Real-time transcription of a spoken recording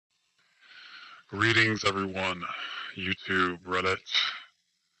Greetings, everyone. YouTube, Reddit,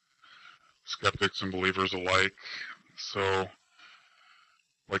 skeptics and believers alike. So,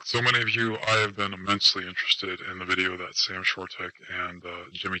 like so many of you, I have been immensely interested in the video that Sam Shortek and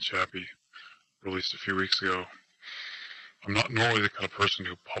Jimmy Chappie released a few weeks ago. I'm not normally the kind of person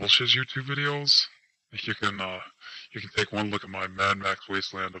who publishes YouTube videos. You can take one look at my Mad Max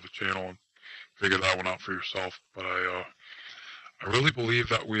Wasteland of a channel and figure that one out for yourself. But I really believe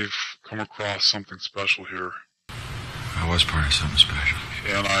that we've come across something special here. I was part of something special.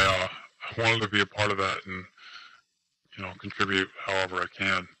 And I wanted to be a part of that and, contribute however I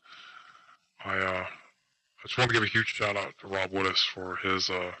can. I just want to give a huge shout out to Rob Woodis for his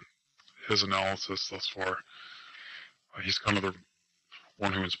analysis thus far. He's kind of the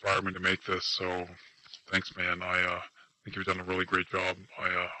one who inspired me to make this, so thanks, man. I think you've done a really great job.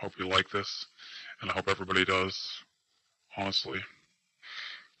 I hope you like this, and I hope everybody does, honestly.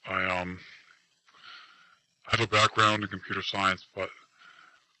 I have a background in computer science, but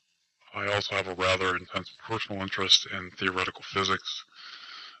I also have a rather intense personal interest in theoretical physics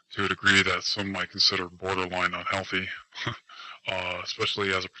to a degree that some might consider borderline unhealthy,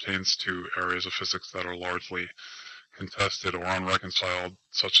 especially as it pertains to areas of physics that are largely contested or unreconciled,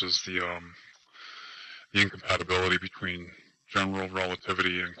 such as the incompatibility between general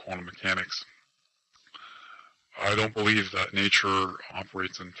relativity and quantum mechanics. I don't believe that nature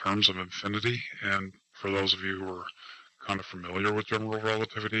operates in terms of infinity, and for those of you who are kind of familiar with general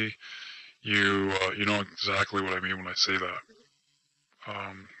relativity, you know exactly what I mean when I say that.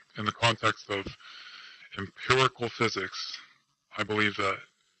 In the context of empirical physics, I believe that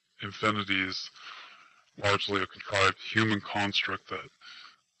infinity is largely a contrived human construct that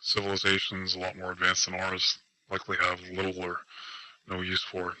civilizations a lot more advanced than ours likely have little or no use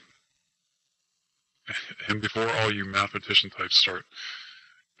for. And before all you mathematician types start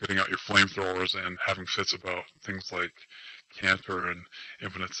getting out your flamethrowers and having fits about things like Cantor and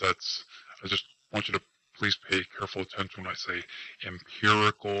infinite sets, I just want you to please pay careful attention when I say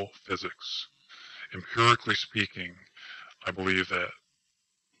empirical physics. Empirically speaking, I believe that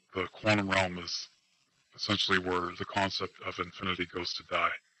the quantum realm is essentially where the concept of infinity goes to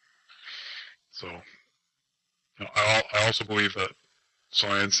die. So, I also believe that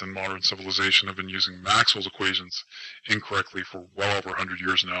science and modern civilization have been using Maxwell's equations incorrectly for well over 100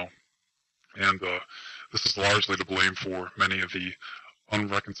 years now. And this is largely to blame for many of the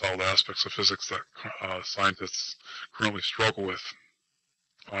unreconciled aspects of physics that scientists currently struggle with.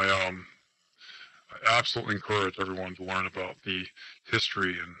 I absolutely encourage everyone to learn about the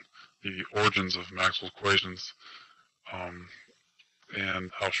history and the origins of Maxwell's equations,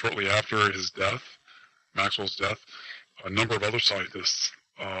 and how shortly after his death, Maxwell's death, a number of other scientists,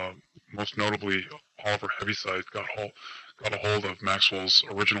 most notably Oliver Heaviside, got a hold of Maxwell's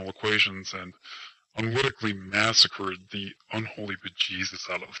original equations and unwittingly massacred the unholy bejesus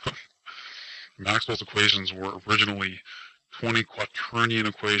out of them. Maxwell's equations were originally 20 quaternion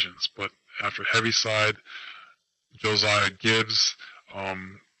equations, but after Heaviside, Josiah Gibbs,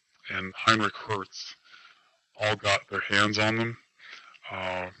 and Heinrich Hertz all got their hands on them,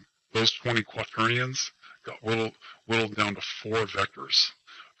 those 20 quaternions got whittled down to 4 vectors.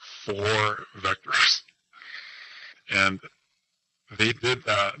 4 vectors. And they did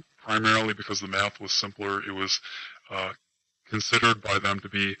that primarily because the math was simpler. It was considered by them to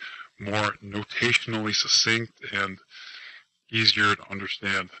be more notationally succinct and easier to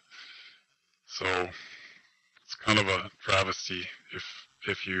understand. So it's kind of a travesty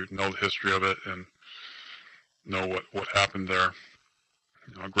if you know the history of it and know what happened there.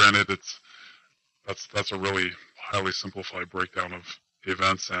 Granted, that's a really highly simplified breakdown of the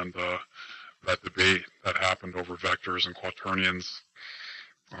events and that debate that happened over vectors and quaternions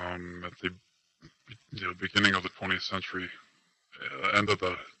at the beginning of the 20th century, end of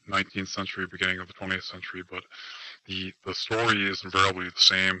the 19th century, beginning of the 20th century. But the story is invariably the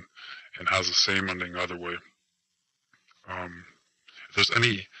same and has the same ending either way. If there's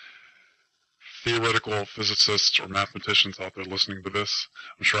any theoretical physicists or mathematicians out there listening to this,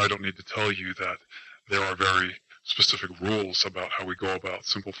 I'm sure I don't need to tell you that there are very specific rules about how we go about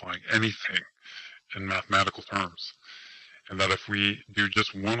simplifying anything in mathematical terms, and that if we do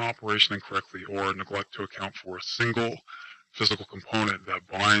just one operation incorrectly or neglect to account for a single physical component that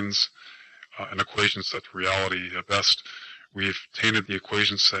binds an equation set to reality, at best we've tainted the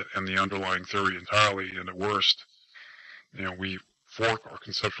equation set and the underlying theory entirely, and at worst, we fork our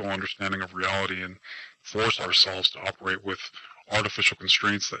conceptual understanding of reality and force ourselves to operate with artificial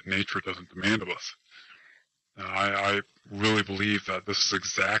constraints that nature doesn't demand of us. And I really believe that this is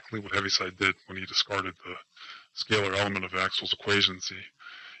exactly what Heaviside did when he discarded the scalar element of Maxwell's equations.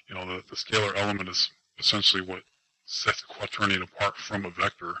 You know, the scalar element is essentially what sets a quaternion apart from a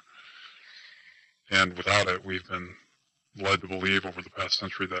vector. And without it, we've been led to believe over the past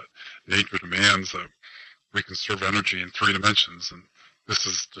century that nature demands that we conserve energy in 3 dimensions, and this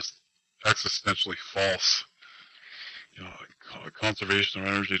is just existentially false. You know, conservation of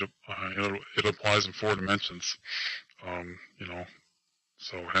energy, it applies in 4 dimensions. You know,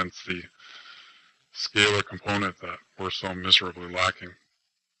 so hence the scalar component that we're so miserably lacking.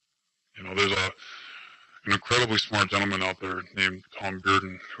 You know, there's an incredibly smart gentleman out there named Tom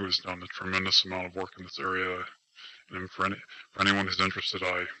Bearden who has done a tremendous amount of work in this area. And for anyone who's interested,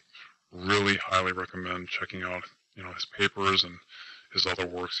 I really highly recommend checking out, you know, his papers and his other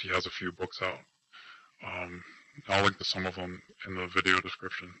works. He has a few books out. I'll link to some of them in the video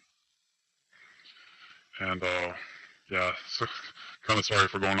description. And yeah, so kind of sorry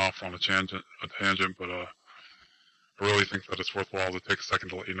for going off on a tangent, but I really think that it's worthwhile to take a second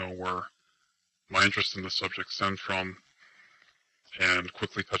to let you know where my interest in this subject stemmed from, and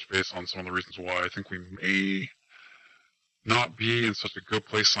quickly touch base on some of the reasons why I think we may not be in such a good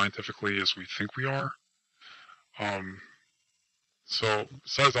place scientifically as we think we are. So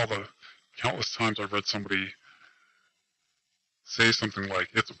besides all the countless times I've read somebody say something like,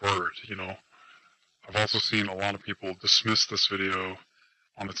 it's a bird, you know, I've also seen a lot of people dismiss this video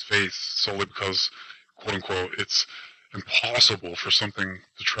on its face solely because, quote unquote, it's impossible for something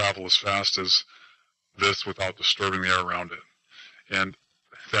to travel as fast as this without disturbing the air around it. And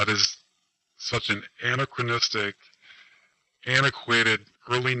that is such an anachronistic, antiquated,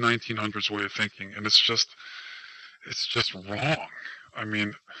 early 1900s way of thinking, and it's just wrong. I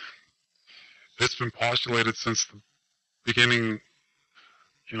mean, it's been postulated since the beginning,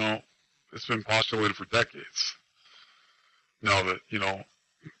 you know, it's been postulated for decades. Now that, you know,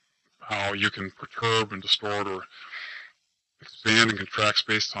 how you can perturb and distort or expand and contract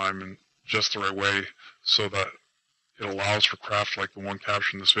space-time in just the right way so that it allows for craft like the one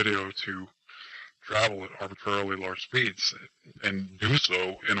captured in this video to travel at arbitrarily large speeds and do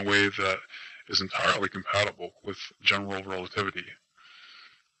so in a way that is entirely compatible with general relativity.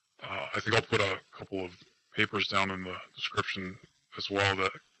 I think I'll put a couple of papers down in the description as well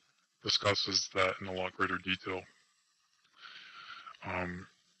that discusses that in a lot greater detail.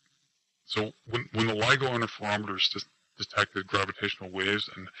 So when the LIGO interferometers detected gravitational waves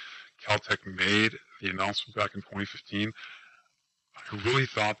and Caltech made the announcement back in 2015, I really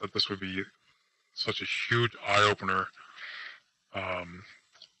thought that this would be such a huge eye-opener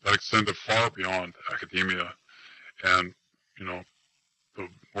that extended far beyond academia and, you know, the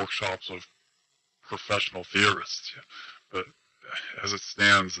workshops of professional theorists. But as it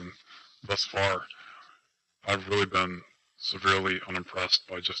stands, and thus far, I've really been severely unimpressed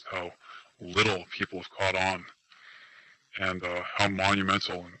by just how little people have caught on and how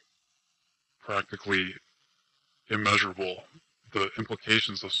monumental and practically immeasurable the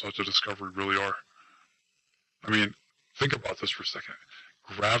implications of such a discovery really are. I mean, think about this for a second.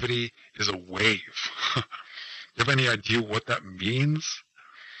 Gravity is a wave. You have any idea what that means?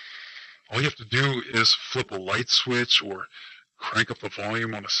 All you have to do is flip a light switch or crank up the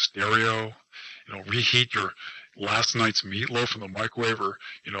volume on a stereo, you know, reheat your last night's meatloaf in the microwave, or,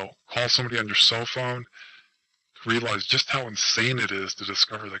 you know, call somebody on your cell phone to realize just how insane it is to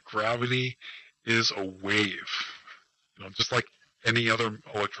discover that gravity is a wave. You know, just like any other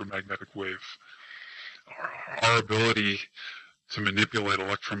electromagnetic wave. Our ability to manipulate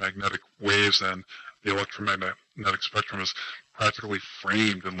electromagnetic waves and the electromagnetic spectrum is practically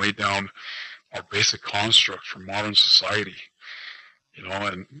framed and laid down our basic constructs for modern society. You know,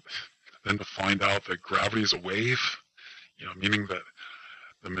 and then to find out that gravity is a wave, you know, meaning that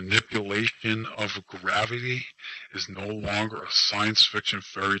the manipulation of gravity is no longer a science fiction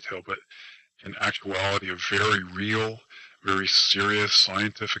fairy tale, but in actuality a very real, very serious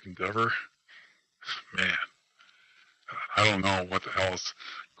scientific endeavor. Man, I don't know what the hell is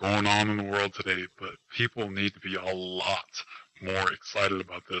going on in the world today, but people need to be a lot more excited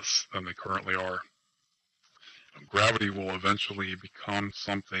about this than they currently are. Gravity will eventually become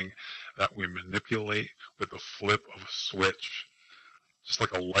something that we manipulate with the flip of a switch, just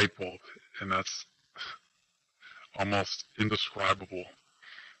like a light bulb, and that's almost indescribable,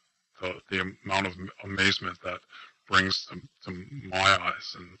 the amount of amazement that brings to my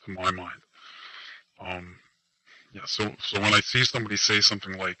eyes and to my mind. Yeah, so when I see somebody say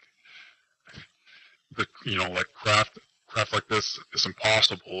something like, you know, like craft like this is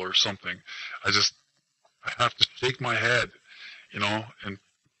impossible or something, I have to shake my head, you know, and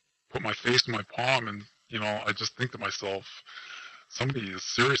put my face in my palm, and, you know, I just think to myself, somebody has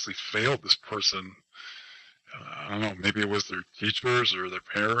seriously failed this person, I don't know, maybe it was their teachers or their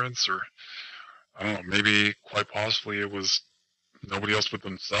parents, or I don't know, maybe quite possibly it was nobody else but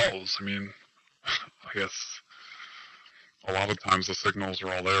themselves. I mean, I guess a lot of times the signals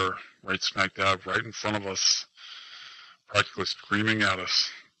are all there, right smack dab, right in front of us, practically screaming at us.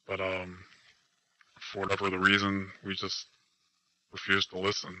 But for whatever the reason, we just refuse to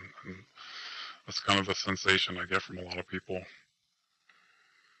listen. And that's kind of the sensation I get from a lot of people.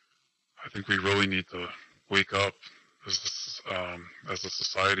 I think we really need to wake up as a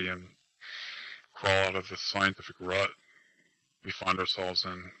society and crawl out of this scientific rut we find ourselves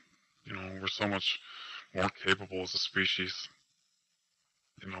in. You know, we're so much more capable as a species.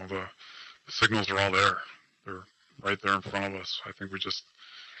 You know, the signals are all there. They're right there in front of us. I think we just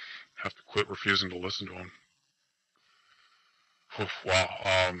have to quit refusing to listen to them.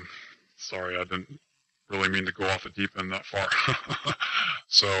 Wow. Sorry, I didn't really mean to go off the deep end that far.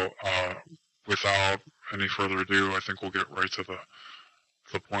 So, without any further ado, I think we'll get right to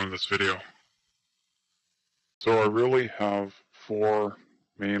the point of this video. So I really have 4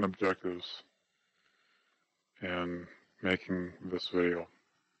 main objectives in making this video.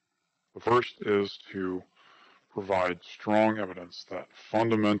 The first is to provide strong evidence that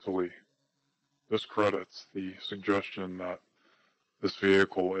fundamentally discredits the suggestion that this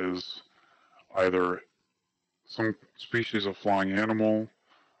vehicle is either some species of flying animal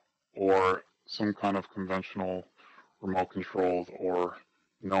or some kind of conventional remote-controlled or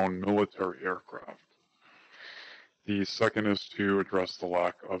known military aircraft. The second is to address the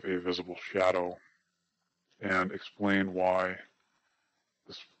lack of a visible shadow and explain why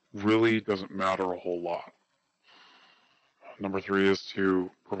this really doesn't matter a whole lot. Number 3 is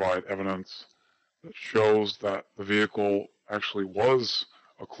to provide evidence that shows that the vehicle actually was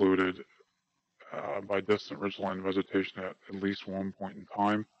occluded by distant ridgeline vegetation at least one point in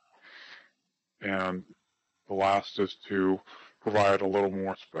time. And the last is to provide a little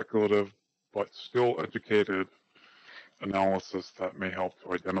more speculative but still educated analysis that may help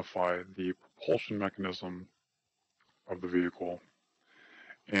to identify the propulsion mechanism of the vehicle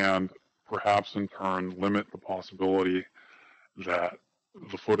and perhaps in turn limit the possibility that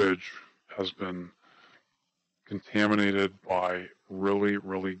the footage has been contaminated by really,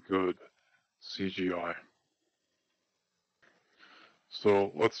 really good CGI.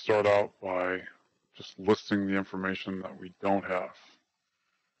 So let's start out by just listing the information that we don't have.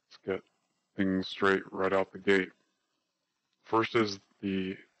 Let's get things straight right out the gate. First is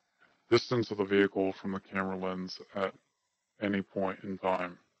the distance of the vehicle from the camera lens at any point in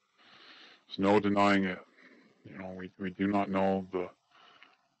time. There's no denying it. You know, we do not know the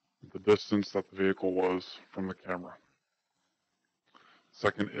distance that the vehicle was from the camera.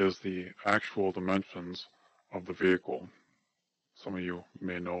 Second is the actual dimensions of the vehicle. Some of you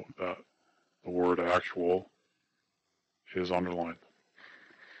may note that the word actual is underlined.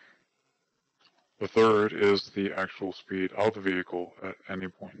 The third is the actual speed of the vehicle at any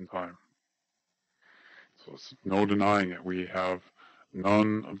point in time. So it's no denying it. We have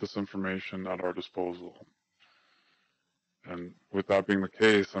none of this information at our disposal. And with that being the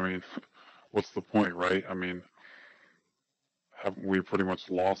case, I mean, what's the point, right? I mean, haven't we pretty much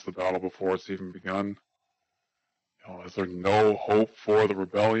lost the battle before it's even begun? You know, is there no hope for the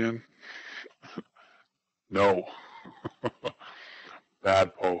rebellion? No.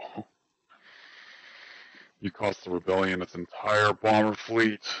 Bad Poe. You cost the rebellion its entire bomber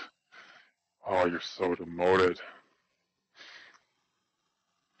fleet. Oh, you're so demoted.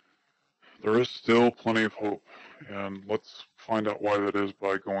 There is still plenty of hope, and let's find out why that is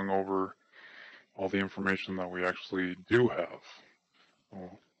by going over all the information that we actually do have.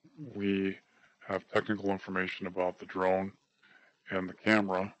 Well, we have technical information about the drone and the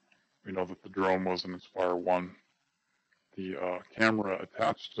camera. We know that the drone was an Inspire 1. The camera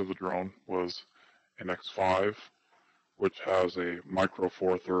attached to the drone was an X5, which has a micro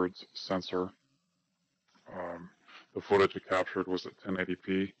four thirds sensor. The footage it captured was at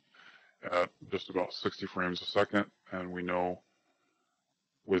 1080p at just about 60 frames a second, and we know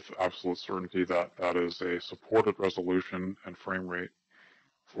with absolute certainty that that is a supported resolution and frame rate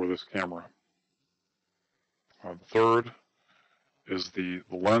for this camera. The third is the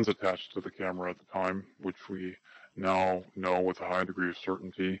lens attached to the camera at the time, which we now know with a high degree of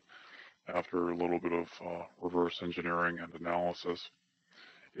certainty after a little bit of reverse engineering and analysis,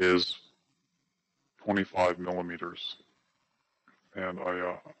 is 25 millimeters. And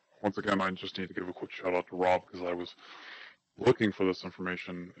once again, I just need to give a quick shout out to Rob because I was looking for this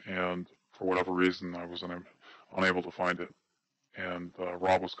information and for whatever reason I was unable to find it. And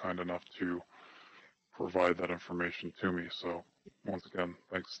Rob was kind enough to provide that information to me. So once again,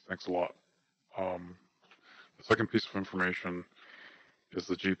 thanks a lot. The second piece of information is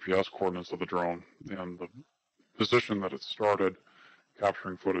the GPS coordinates of the drone and the position that it started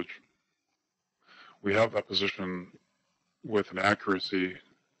capturing footage. We have that position with an accuracy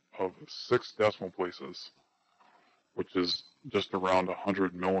of 6 decimal places, which is just around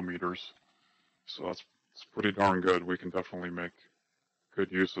 100 millimeters. So it's pretty darn good. We can definitely make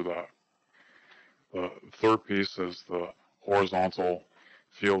good use of that. The third piece is the horizontal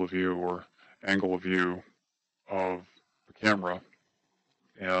field of view or angle of view of the camera.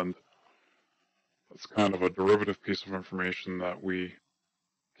 And it's kind of a derivative piece of information that we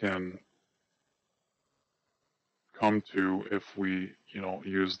can come to if we,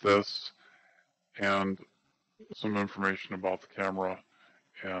 use this and some information about the camera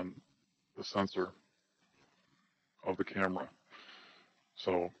and the sensor of the camera.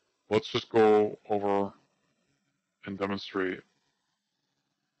 So let's just go over and demonstrate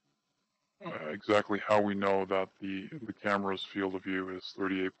exactly how we know that the camera's field of view is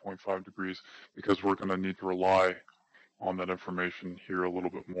 38.5 degrees, because we're going to need to rely on that information here a little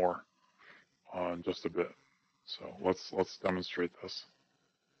bit more in just a bit. So let's demonstrate this.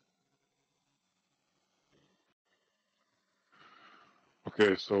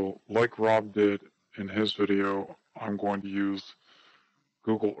 Okay, so like Rob did in his video, I'm going to use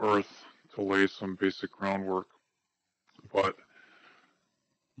Google Earth to lay some basic groundwork, but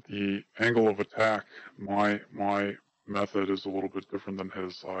the angle of attack, my method is a little bit different than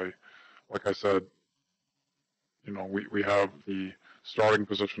his. Like I said, we have the starting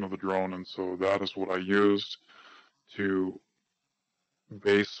position of the drone, and so that is what I used to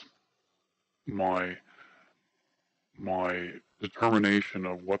base my determination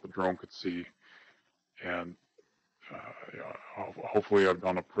of what the drone could see. And hopefully I've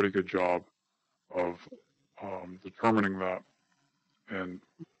done a pretty good job of determining that, and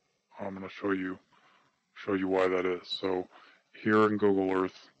I'm going to show you why that is. So here in Google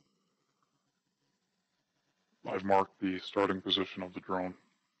Earth, I've marked the starting position of the drone,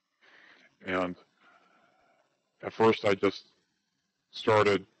 and at first I just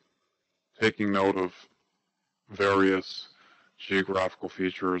started taking note of various geographical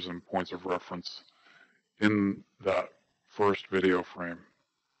features and points of reference in that first video frame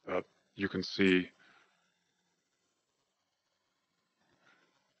that you can see.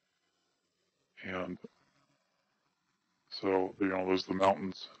 And so, there's the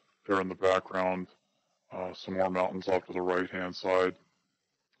mountains there in the background, some more mountains off to the right-hand side.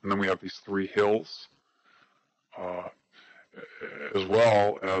 And then we have these 3 hills, as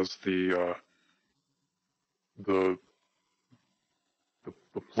well as the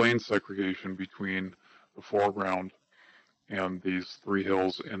plane segregation between the foreground and these 3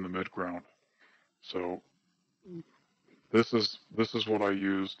 hills in the midground. So this is what I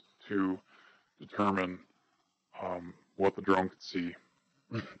used to determine what the drone could see.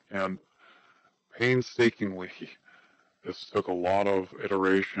 And painstakingly, this took a lot of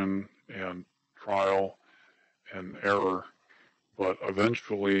iteration and trial and error, but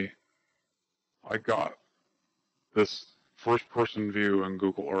eventually I got this first-person view in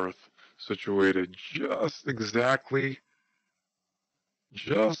Google Earth situated just exactly,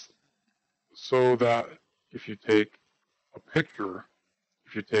 just so that if you take a picture,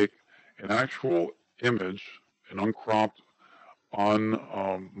 if you take an actual image, an uncropped,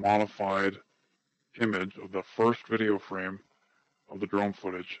 unmodified image of the first video frame of the drone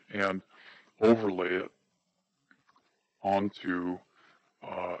footage and overlay it onto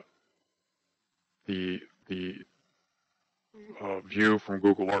the view from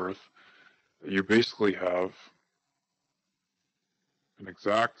Google Earth, you basically have an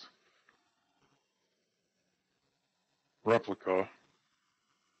exact replica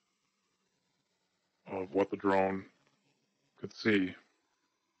of what the drone could see.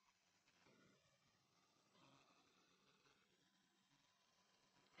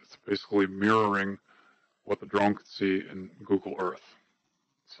 It's basically mirroring what the drone could see in Google Earth.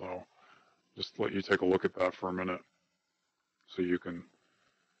 So just let you take a look at that for a minute so you can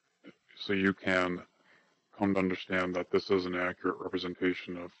come to understand that this is an accurate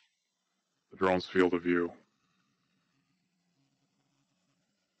representation of the drone's field of view.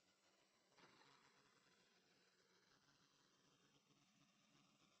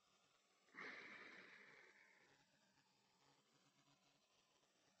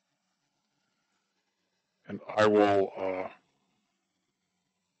 And I will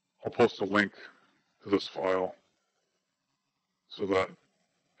I'll post a link to this file so that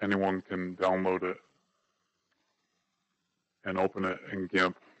anyone can download it and open it in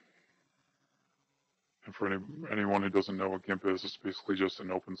GIMP. And for anyone who doesn't know what GIMP is, it's basically just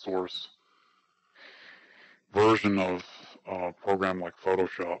an open source version of a program like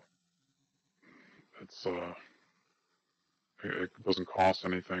Photoshop. It's it doesn't cost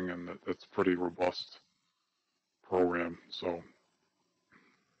anything, and it's a pretty robust program. So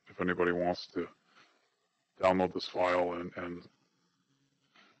if anybody wants to download this file and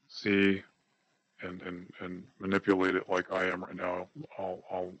see and manipulate it like I am right now,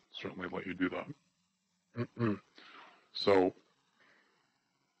 I'll certainly let you do that. So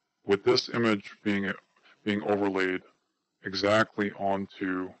with this image being overlaid exactly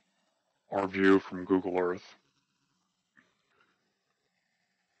onto our view from Google Earth,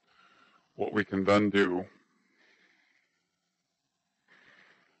 what we can then do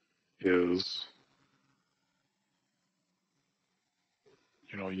is,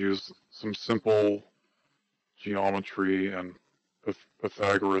 use some simple geometry and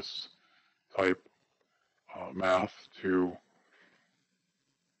Pythagoras type math to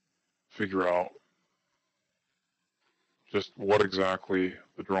figure out just what exactly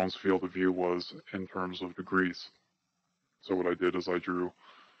the drone's field of view was in terms of degrees. So what I did is I drew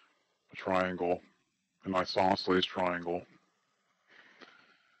a triangle, an isosceles triangle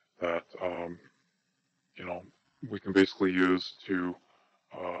that we can basically use to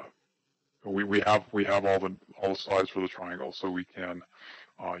we have all the sides for the triangle, so we can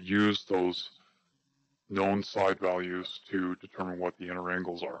use those known side values to determine what the inner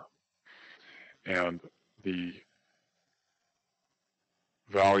angles are. And the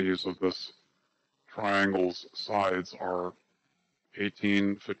values of this triangle's sides are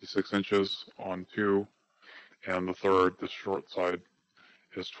 1856 inches on 2, and the third, the short side,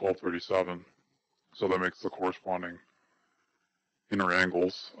 is 1237. So that makes the corresponding inner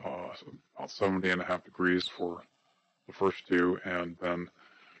angles about 70.5 degrees for the first two, and then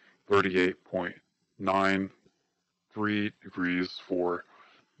 38.93 degrees for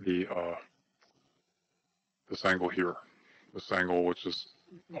the this angle here. This angle, which is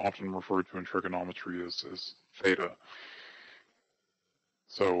often referred to in trigonometry as theta.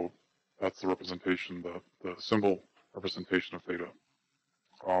 So that's the representation, the symbol representation of theta.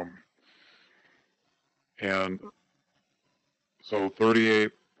 And so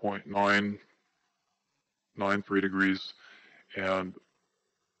 38.993 degrees, and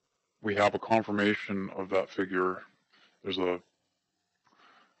we have a confirmation of that figure. There's a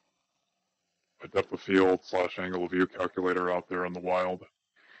depth of field / angle of view calculator out there in the wild,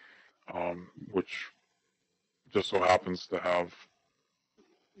 which just so happens to have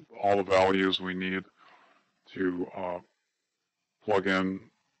all the values we need to plug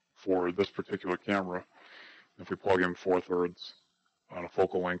in for this particular camera. If we plug in 4/3 on a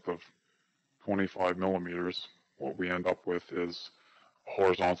focal length of 25 millimeters, what we end up with is a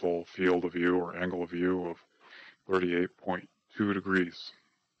horizontal field of view or angle of view of 38.2 degrees.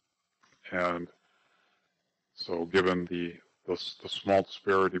 And so given the small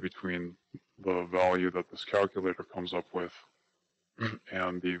disparity between the value that this calculator comes up with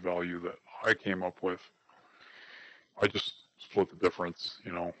and the value that I came up with, I just split the difference.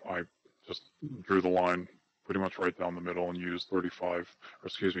 I just drew the line pretty much right down the middle and used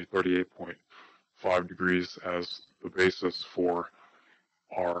 38.5 degrees as the basis for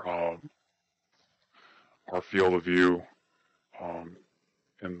our field of view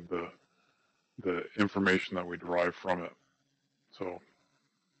and the information that we derive from it. So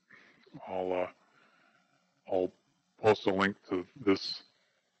I'll post a link to this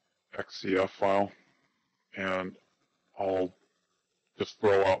XCF file, and I'll just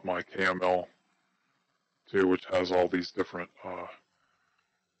throw out my KML too, which has all these different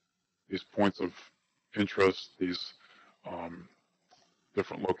these points of interest, these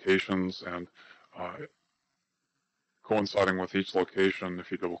different locations, and coinciding with each location, if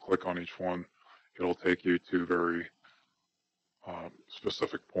you double click on each one, it'll take you to very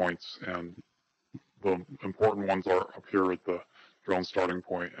specific points, and the important ones are up here at the drone starting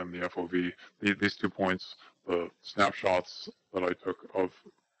point and the FOV. These 2 points, the snapshots that I took of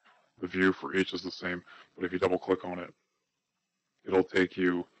the view for each is the same, but if you double click on it, it'll take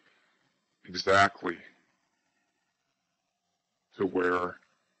you exactly to where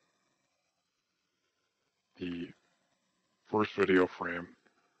the first video frame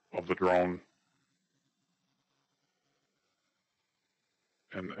of the drone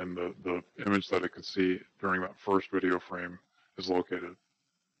and the image that it could see during that first video frame is located.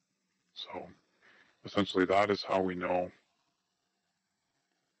 So essentially that is how we know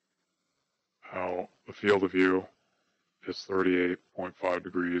how the field of view is 38.5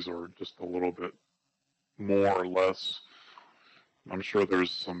 degrees, or just a little bit more or less. I'm sure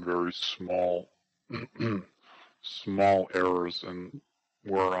there's some very small small errors in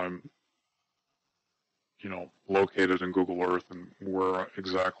where I'm located in Google Earth and where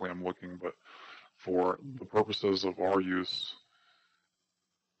exactly I'm looking, but for the purposes of our use,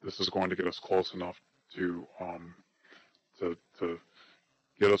 this is going to get us close enough to to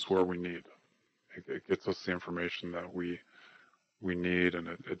get us where we need. It gets us the information that we need, and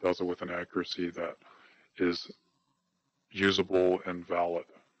it does it with an accuracy that is usable and valid.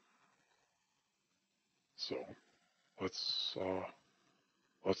 So let's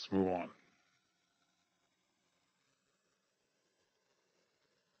move on.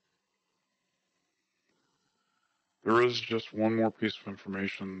 There is just one more piece of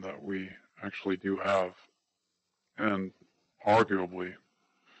information that we actually do have, and arguably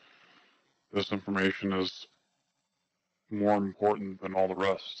this information is more important than all the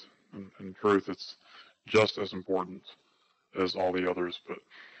rest. In truth, it's just as important as all the others, but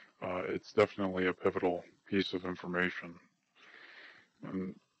it's definitely a pivotal piece of information.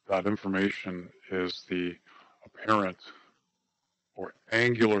 And that information is the apparent or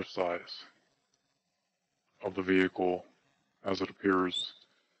angular size of the vehicle as it appears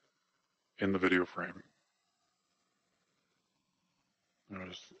in the video frame.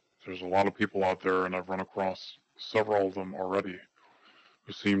 There's a lot of people out there, and I've run across several of them already,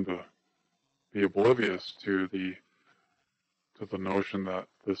 who seem to be oblivious to the notion that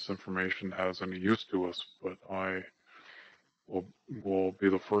this information has any use to us. But I will be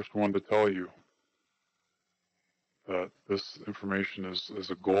the first one to tell you that this information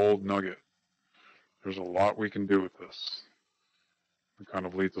is a gold nugget. There's a lot we can do with this. It kind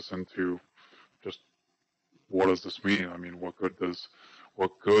of leads us into just, what does this mean? I mean, what good does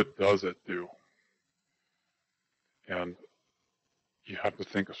it do? And you have to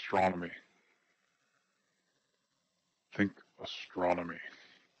think astronomy. Think astronomy.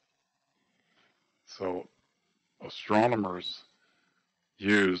 So astronomers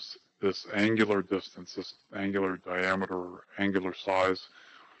use this angular distance, this angular diameter, or angular size,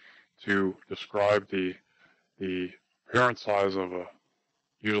 to describe the apparent size of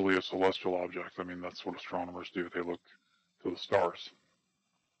usually a celestial object. I mean, that's what astronomers do. They look to the stars.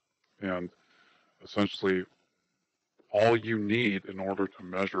 And essentially, all you need in order to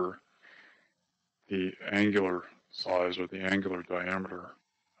measure the angular size or the angular diameter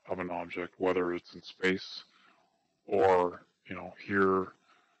of an object, whether it's in space or, here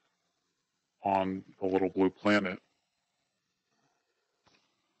on the little blue planet,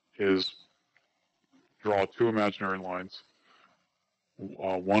 is draw two imaginary lines,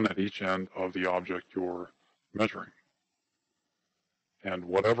 one at each end of the object you're measuring. And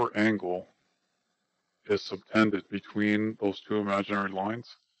whatever angle is subtended between those two imaginary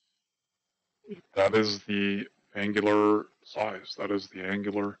lines, that is the angular size, that is the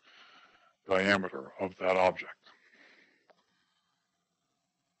angular diameter of that object.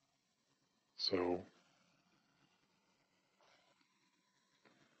 So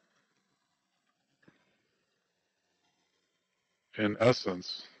in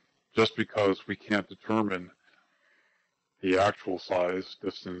essence, just because we can't determine the actual size,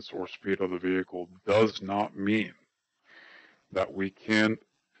 distance, or speed of the vehicle does not mean that we can't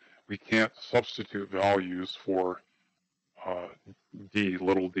substitute values for d,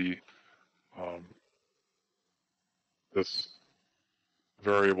 little d, this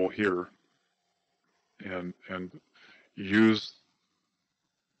variable here, and use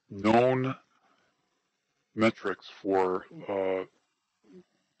known metrics for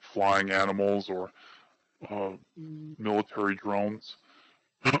flying animals or military drones.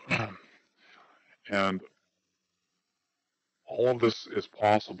 And all of this is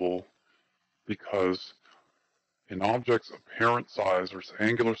possible because an object's apparent size, or its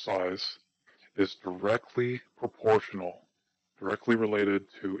angular size, is directly proportional, directly related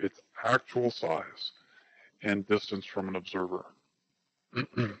to its actual size and distance from an observer.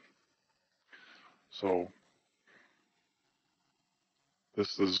 So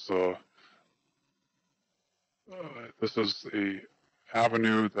this is a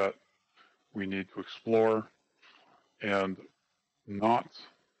avenue that we need to explore and not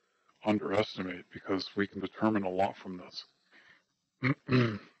underestimate, because we can determine a lot from this.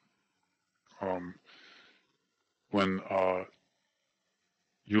 When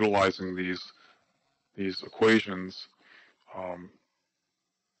utilizing these equations,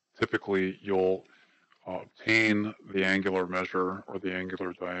 typically you'll obtain the angular measure or the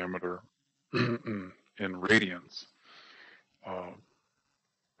angular diameter in radians.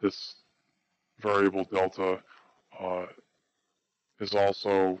 This variable delta is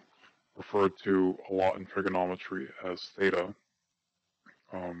also referred to a lot in trigonometry as theta.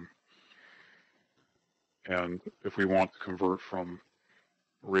 And if we want to convert from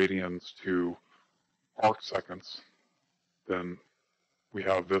radians to arc seconds, then we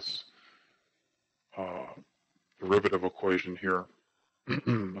have this derivative equation here.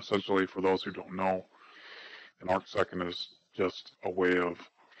 Essentially, for those who don't know, an arc second is just a way of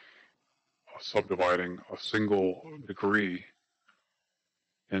subdividing a single degree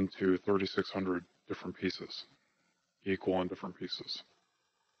into 3,600 different pieces, equal and different pieces.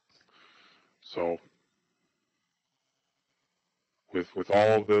 So with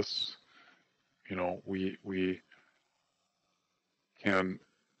all of this, you know, we can,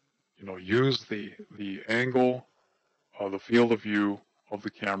 you know, use the angle, the field of view of the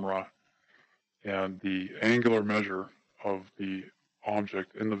camera, and the angular measure of the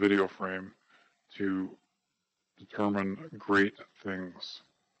object in the video frame to determine great things.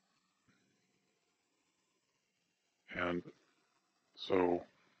 And so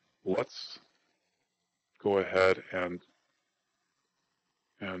let's go ahead and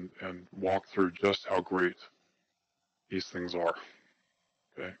walk through just how great these things are.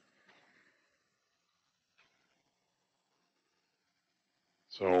 Okay.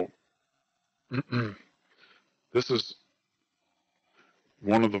 So this is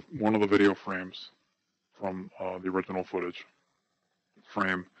one of the video frames from the original footage,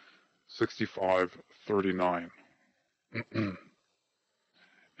 frame 6539.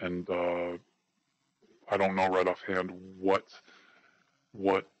 And I don't know right offhand what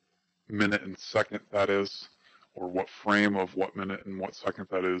minute and second that is, or what frame of what minute and what second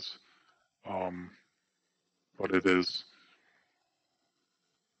that is, but it is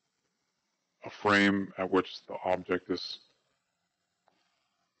a frame at which the object is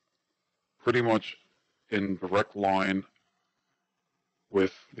pretty much in direct line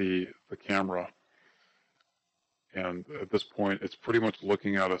with the camera, and at this point it's pretty much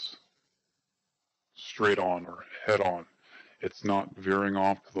looking at us straight on or head on. It's not veering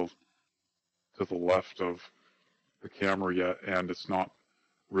off to the left of the camera yet, and it's not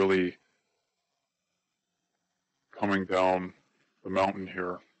really coming down the mountain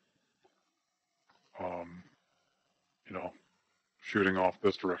here, you know, shooting off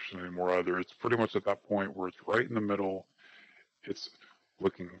this direction anymore either. It's pretty much at that point where it's right in the middle. It's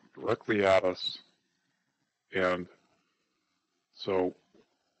looking directly at us, and so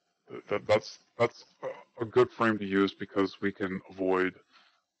that's a good frame to use because we can avoid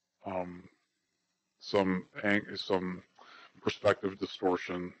some perspective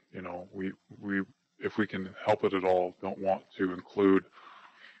distortion. You know, we if we can help it at all, don't want to include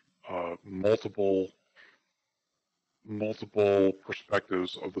multiple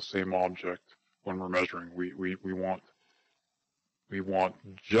perspectives of the same object when we're measuring. We want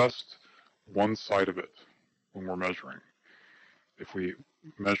just one side of it when we're measuring. If we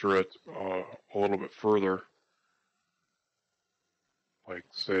measure it a little bit further, like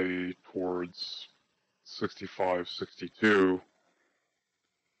say towards 65, 62,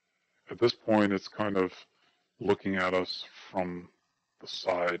 at this point it's kind of looking at us from the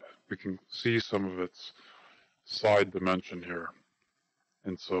side. We can see some of its side dimension here.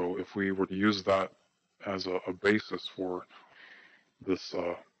 And so if we were to use that as a basis for this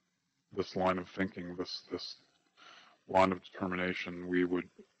this line of thinking, this line of determination, we would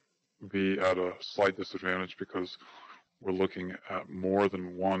be at a slight disadvantage because we're looking at more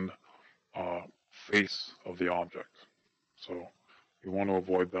than one face of the object. So we want to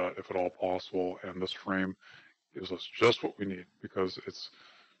avoid that if at all possible, and this frame gives us just what we need because it's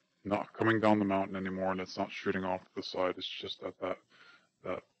not coming down the mountain anymore and it's not shooting off to the side. It's just at that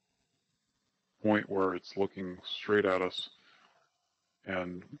point where it's looking straight at us,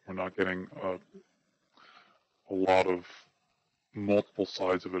 and we're not getting a lot of multiple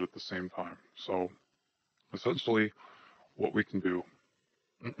sides of it at the same time. So essentially what we can do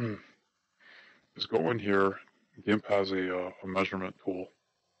is go in here. GIMP has a measurement tool.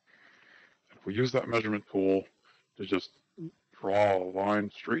 If we use that measurement tool to just draw a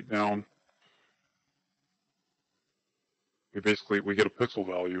line straight down, we get a pixel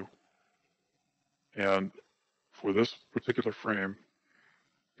value, and for this particular frame,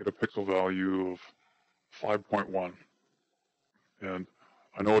 get a pixel value of 5.1. And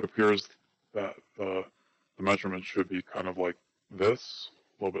I know it appears that the measurement should be kind of like this,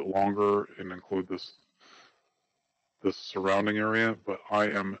 a little bit longer, and include this surrounding area, but I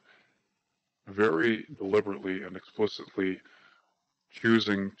am very deliberately and explicitly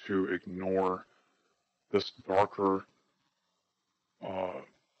choosing to ignore this darker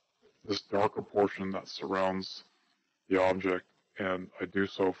portion that surrounds the object, and I do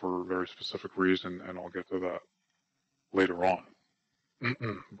so for a very specific reason, and I'll get to that later on.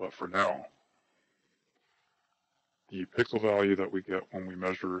 But for now, the pixel value that we get when we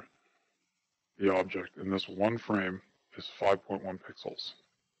measure the object in this one frame is 5.1 pixels.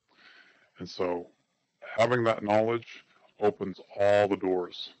 And so having that knowledge opens all the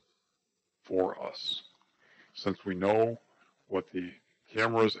doors for us. Since we know what the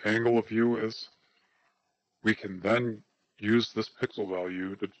camera's angle of view is, we can then use this pixel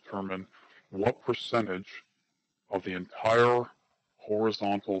value to determine what percentage of the entire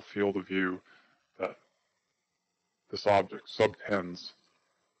horizontal field of view that this object subtends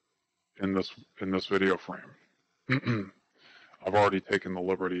in this video frame. I've already taken the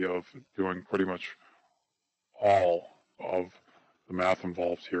liberty of doing pretty much all of the math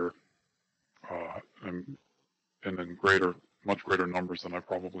involved here, and in much greater numbers than I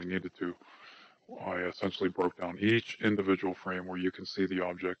probably needed to. I essentially broke down each individual frame where you can see the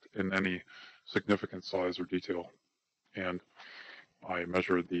object in any significant size or detail, and I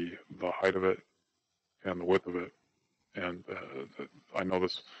measured the height of it and the width of it. And I know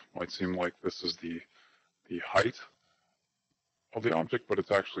this might seem like this is the height of the object, but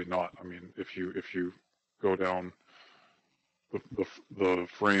it's actually not. I mean, if you go down the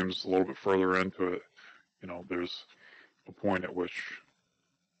frames a little bit further into it, you know, there's a point at which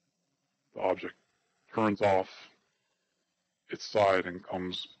the object turns off its side and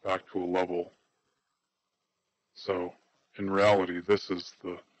comes back to a level. So in reality, this is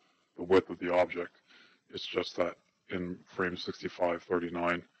the width of the object. It's just that in frame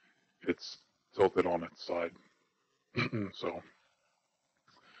 6539, it's tilted on its side. So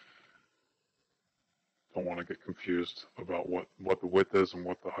don't want to get confused about what the width is and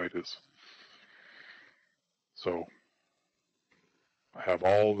what the height is. So I have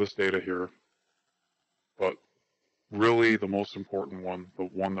all of this data here, but really the most important one, the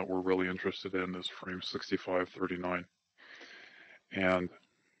one that we're really interested in, is frame 6539. And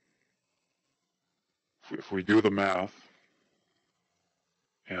if we do the math,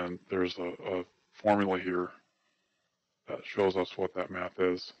 and there's a formula here that shows us what that math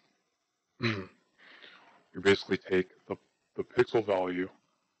is, we basically take the pixel value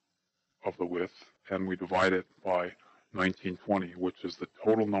of the width and we divide it by 1920, which is the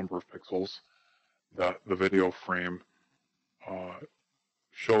total number of pixels that the video frame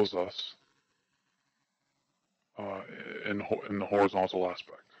shows us in the horizontal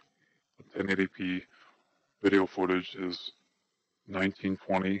aspect. The 1080p video footage is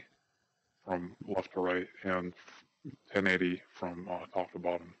 1920 from left to right and 1080 from top to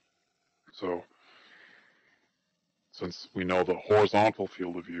bottom. So since we know the horizontal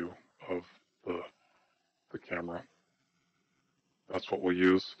field of view of the camera, that's what we'll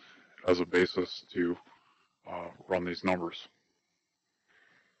use as a basis to run these numbers.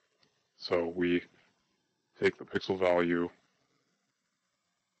 So we take the pixel value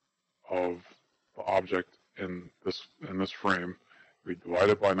of the object in this frame, we divide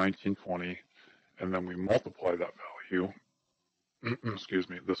it by 1920, and then we multiply that value, excuse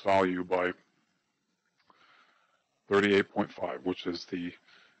me, this value by 38.5, which is the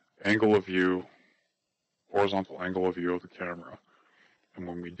angle of view, horizontal angle of view of the camera. And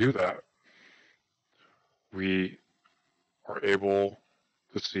when we do that, we are able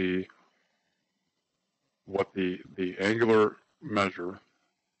to see what the angular measure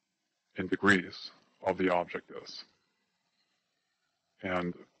in degrees of the object is.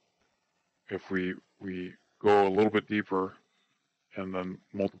 And if we go a little bit deeper and then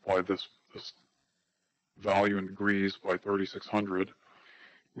multiply this value in degrees by 3600,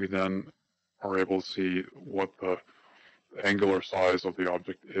 we then are able to see what the angular size of the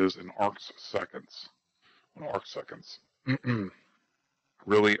object is in arc seconds.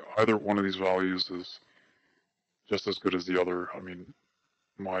 Really, either one of these values is just as good as the other. I mean,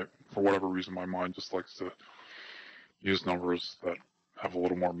 for whatever reason, my mind just likes to use numbers that have a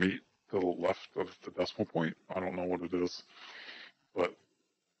little more meat to the left of the decimal point. I don't know what it is, but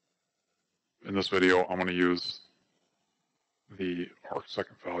in this video, I'm going to use the arc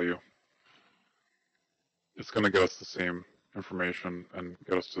second value. It's going to get us the same information and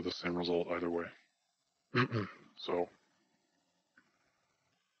get us to the same result either way. So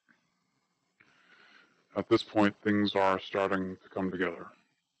at this point, things are starting to come together.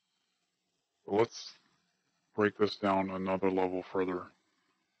 But let's break this down another level further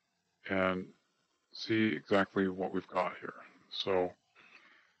and see exactly what we've got here. So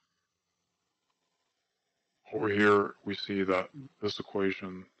over here, we see that this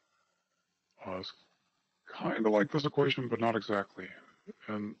equation is kind of like this equation, but not exactly.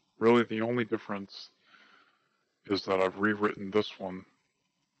 And really the only difference is that I've rewritten this one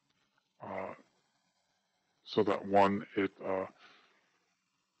so that one, it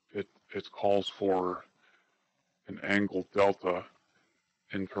calls for an angle delta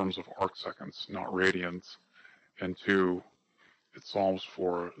in terms of arc seconds, not radians, and 2, it solves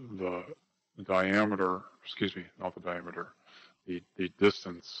for the diameter, excuse me, not the diameter, the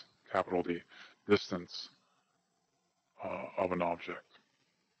distance, capital D, distance of an object,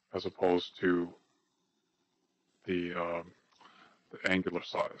 as opposed to the angular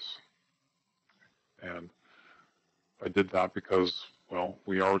size. And I did that because, well,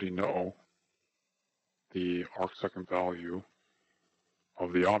 we already know the arc second value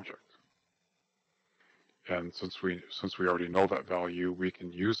of the object. And since we already know that value, we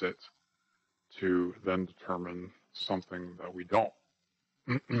can use it to then determine something that we don't.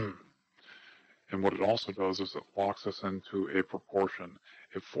 And what it also does is it locks us into a proportion.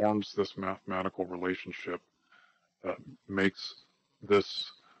 It forms this mathematical relationship that makes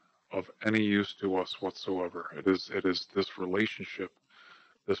this of any use to us whatsoever. It is this relationship,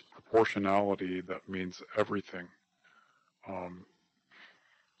 this proportionality that means everything.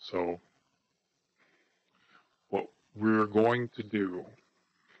 So what we're going to do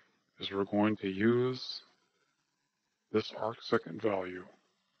is we're going to use this arc second value,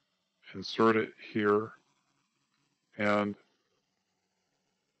 insert it here, and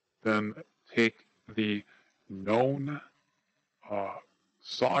then take the known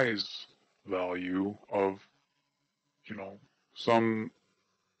size value of, some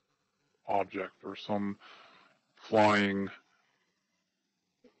object or some flying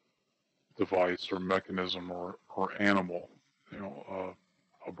device or mechanism or animal,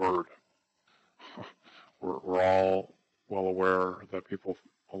 a bird. We're all well aware that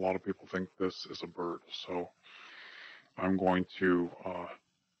a lot of people think this is a bird. So I'm going to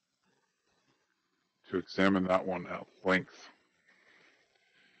examine that one at length.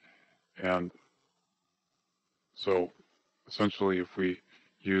 And so essentially, if we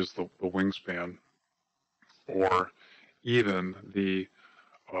use the wingspan, or even the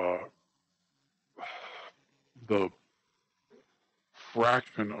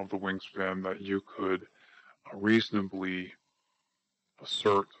fraction of the wingspan that you could reasonably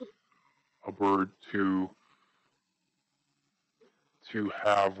assert a bird to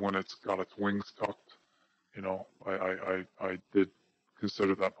have when it's got its wings tucked, I did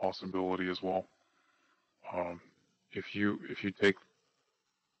consider that possibility as well. If you take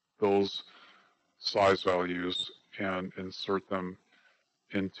those size values and insert them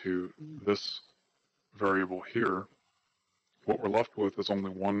into this variable here, what we're left with is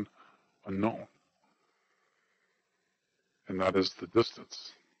only one unknown, and that is the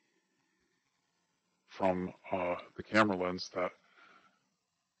distance from the camera lens that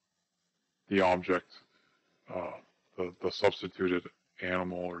the object, the substituted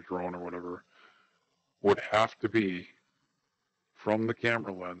animal or drone or whatever, would have to be from the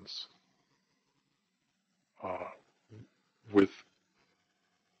camera lens with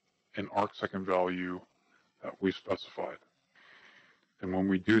an arc second value that we specified. And when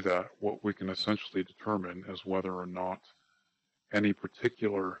we do that, what we can essentially determine is whether or not any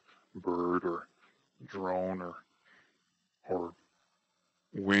particular bird or drone or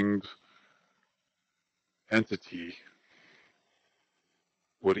winged entity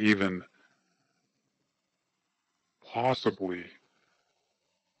would even possibly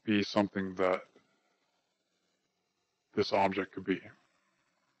be something that this object could be.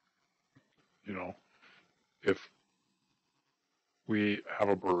 If we have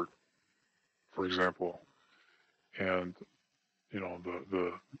a bird, for example, and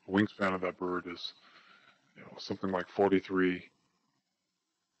the wingspan of that bird is something like 43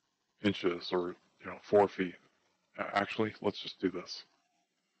 inches or 4 feet. Actually, let's just do this.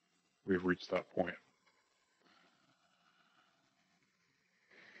 We've reached that point.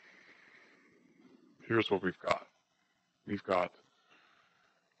 Here's what we've got. We've got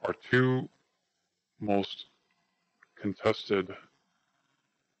our two most contested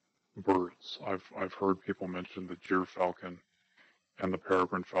birds. I've heard people mention the gyr falcon and the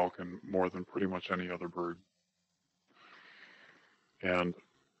peregrine falcon more than pretty much any other bird. And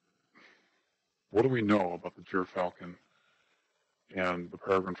what do we know about the gyr falcon and the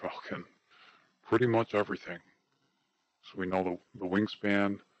peregrine falcon? Pretty much everything. So we know the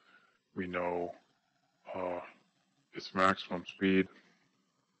wingspan, we know its maximum speed,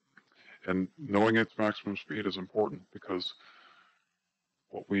 and knowing its maximum speed is important because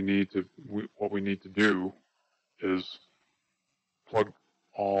what we need to do is plug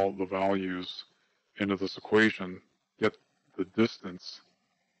all the values into this equation, get the distance,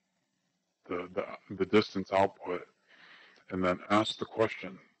 the distance output, and then ask the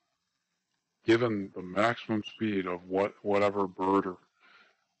question, given the maximum speed of whatever bird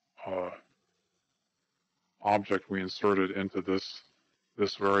or object we inserted into this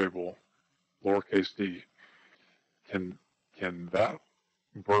this variable, lowercase d, can that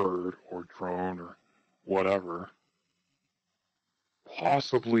bird or drone or whatever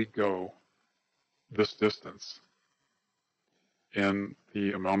possibly go this distance in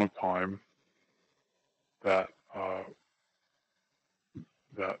the amount of time that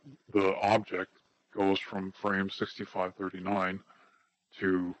that the object goes from frame 6539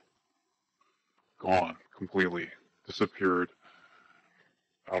 to gone completely, disappeared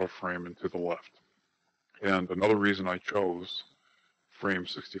out of frame and to the left. And another reason I chose frame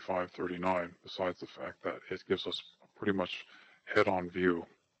 6539, besides the fact that it gives us a pretty much head-on view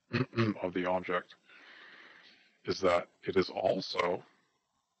of the object, is that it is also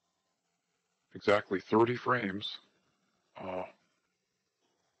exactly 30 frames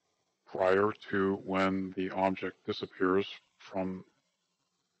prior to when the object disappears from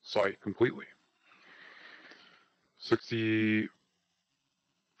sight completely.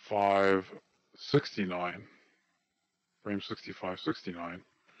 6569, frame 6569,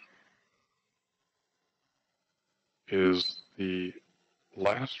 is the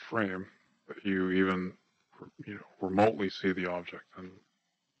last frame that you even remotely see the object, and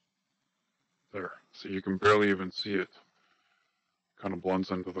there, so you can barely even see it. Kind of blends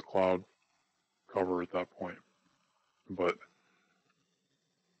into the cloud cover at that point. But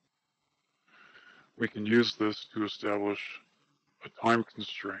we can use this to establish a time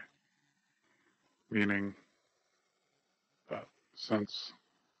constraint, meaning that since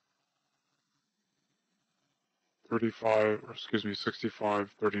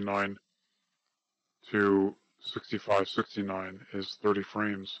 6539 to 6569 is 30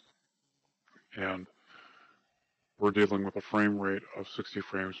 frames, and we're dealing with a frame rate of 60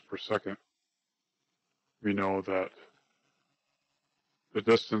 frames per second, we know that the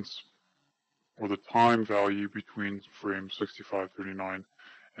distance or the time value between frame 6539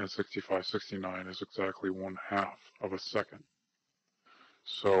 and 6569 is exactly 1/2 of a second.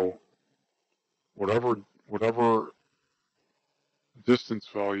 So whatever distance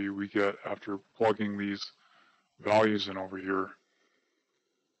value we get after plugging these values in over here,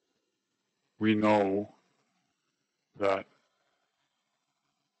 we know that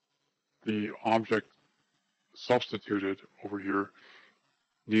the object substituted over here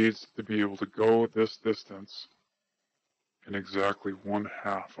needs to be able to go this distance in exactly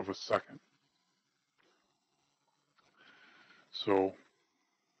 1/2 of a second. So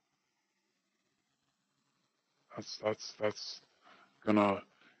that's gonna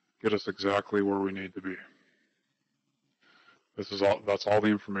get us exactly where we need to be. That's all the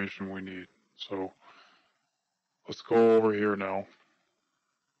information we need. So let's go over here now,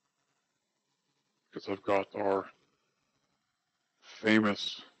 because I've got our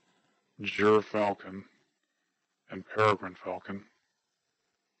famous gyrfalcon and peregrine falcon,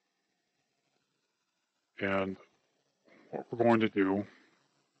 and what we're going to do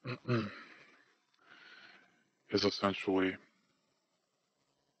is essentially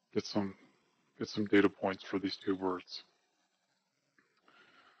get some data points for these two birds.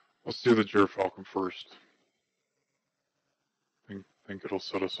 Let's do the gyrfalcon first. Think it'll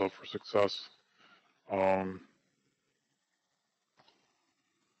set us up for success. The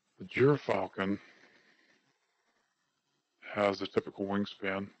gyrfalcon has a typical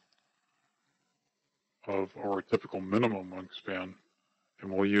wingspan or a typical minimum wingspan,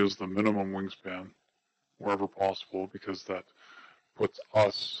 and we'll use the minimum wingspan wherever possible, because that puts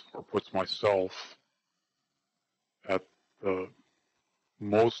us, or puts myself, at the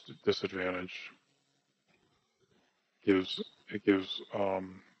most disadvantage. It gives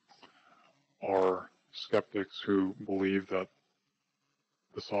our skeptics who believe that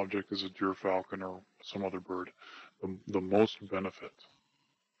this object is a gyrfalcon or some other bird the most benefit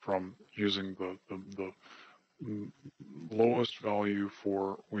from using the lowest value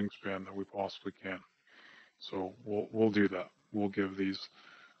for wingspan that we possibly can. So we'll do that. We'll give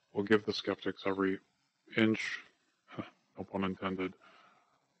the skeptics every inch, no pun intended,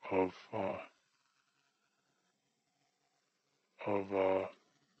 of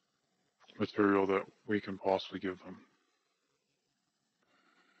material that we can possibly give them.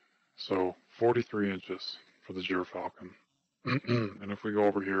 So 43 inches for the gyrfalcon. And if we go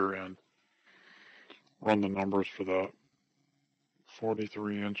over here and run the numbers for that,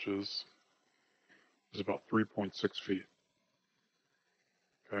 43 inches is about 3.6 feet.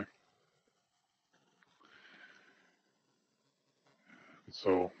 Okay.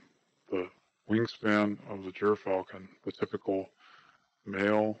 So the wingspan of the gyrfalcon, the typical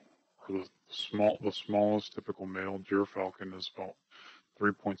male, or the smallest typical male gyrfalcon, is about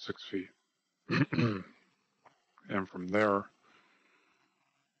 3.6 feet. And from there,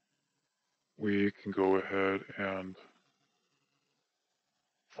 we can go ahead and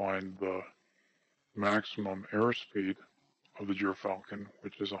find the maximum airspeed of the gyrfalcon,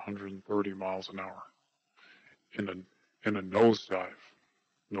 which is 130 miles an hour in a nosedive,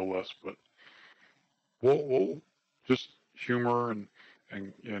 no less. But we'll just humor and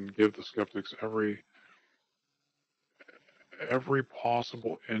give the skeptics every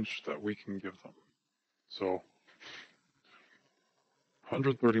possible inch that we can give them. So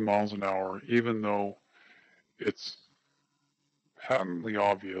 130 miles an hour, even though it's patently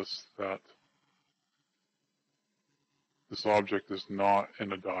obvious that this object is not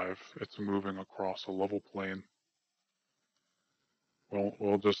in a dive, it's moving across a level plane. Well,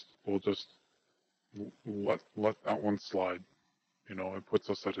 we'll just let that one slide. You know, it puts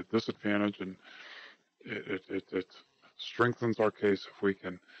us at a disadvantage, and it strengthens our case if we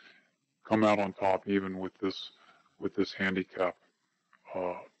can come out on top, even with this handicap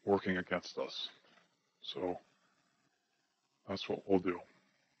working against us. So that's what we'll do.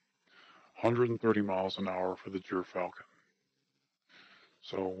 130 miles an hour for the gyrfalcon.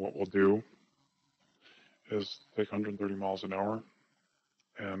 So what we'll do is take 130 miles an hour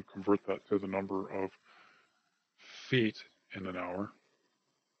and convert that to the number of feet in an hour,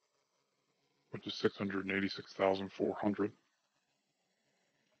 which is 686,400.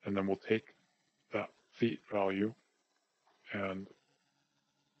 And then we'll take that feet value and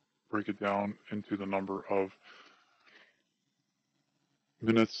break it down into the number of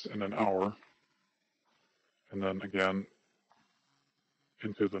minutes in an hour, and then again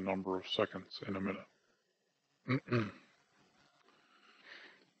into the number of seconds in a minute.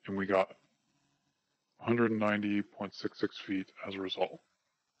 And we got 190.66 feet as a result.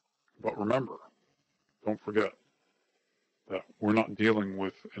 But remember, don't forget that we're not dealing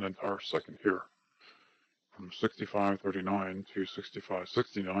with an entire second here. From 65.39 to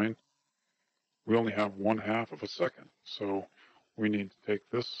 65.69, we only have 1/2 of a second. So we need to take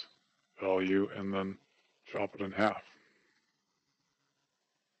this value and then chop it in half.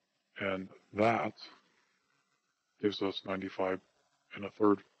 And that gives us 95 and a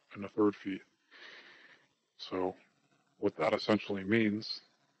third feet. So what that essentially means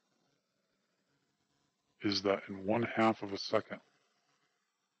is that in 1/2 of a second,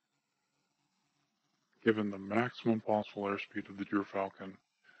 given the maximum possible airspeed of the gyrfalcon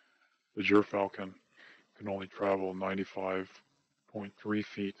can only travel 95.3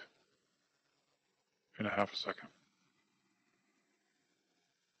 feet in 1/2 a second.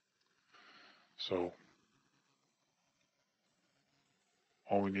 So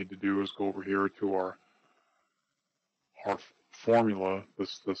all we need to do is go over here to our formula,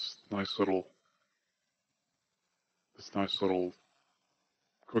 this nice little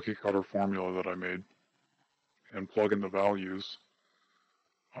cookie cutter formula that I made, and plug in the values,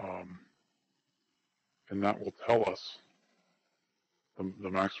 and that will tell us the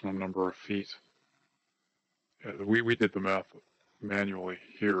maximum number of feet. We did the math manually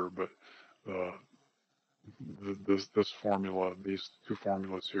here, but this formula, these two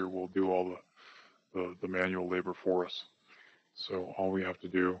formulas here, will do all the manual labor for us. So all we have to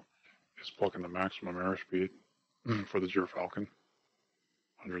do is plug in the maximum airspeed for the gyrfalcon,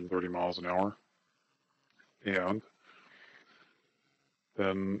 130 miles an hour, and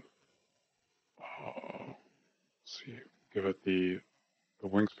then give it the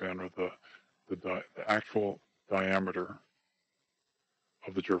wingspan, or the actual diameter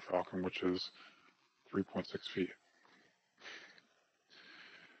of the gyrfalcon, which is 3.6 feet.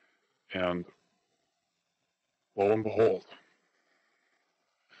 And lo and behold,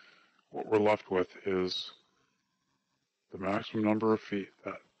 what we're left with is the maximum number of feet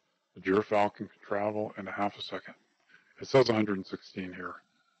that the gyrfalcon can travel in 1/2 a second. It says 116 here,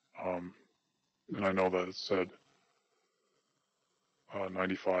 and I know that it said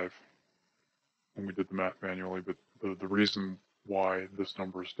 95 when we did the math manually, but the reason why this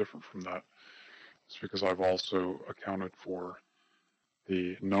number is different from that is because I've also accounted for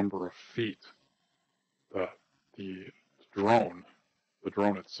the number of feet that the drone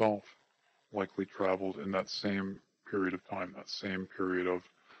itself likely traveled in that same period of time, that same period of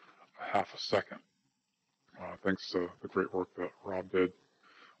 1/2 a second. Thanks to the great work that Rob did,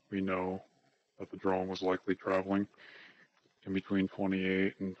 we know that the drone was likely traveling in between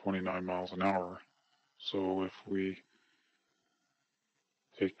 28 and 29 miles an hour. So if we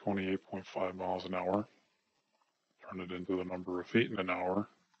take 28.5 miles an hour, turn it into the number of feet in an hour,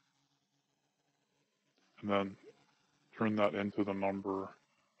 and then turn that into the number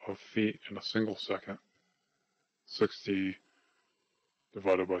of feet in a single second, 60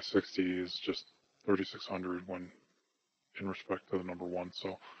 divided by 60 is just 3,600 when in respect to the number 1.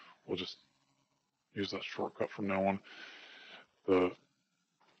 So we'll just use that shortcut from now on. The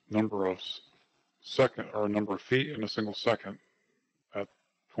number of number of feet in a single second at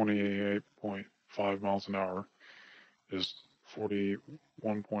 28.5 miles an hour is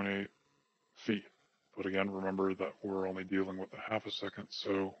 41.8 feet. But again, remember that we're only dealing with a half a second,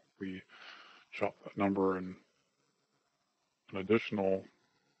 so we chop that number in an additional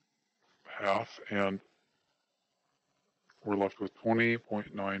half, and we're left with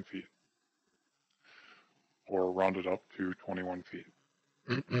 20.9 feet, or rounded up to 21 feet,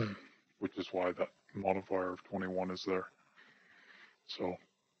 which is why that modifier of 21 is there. So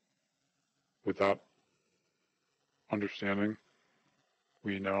with that understanding,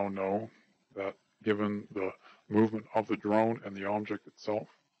 we now know that given the movement of the drone and the object itself,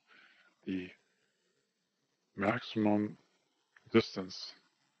 the maximum distance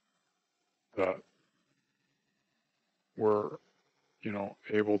that we're,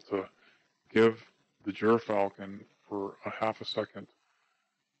 able to give the gyrfalcon for a half a second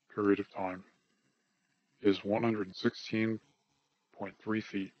period of time is 116.3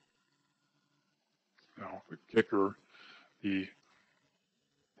 feet. Now, the kicker, the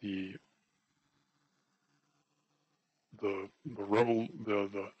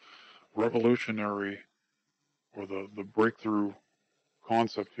revolutionary or the breakthrough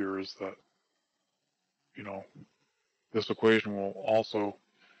concept here is that, this equation will also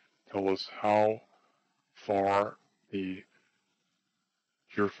tell us how far the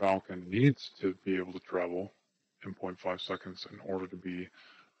gyrfalcon needs to be able to travel in 0.5 seconds in order to be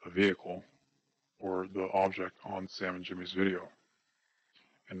a vehicle or the object on Sam and Jimmy's video.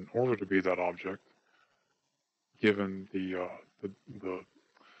 In order to be that object, given the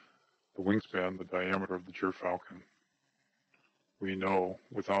wingspan, the diameter of the gyrfalcon, we know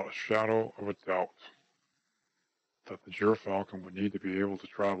without a shadow of a doubt that the gyrfalcon would need to be able to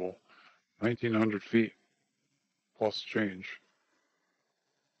travel 1,900 feet plus change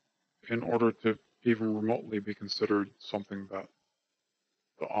in order to even remotely be considered something that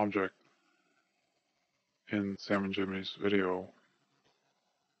the object in Sam and Jimmy's video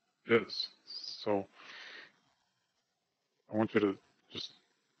is. So I want you to just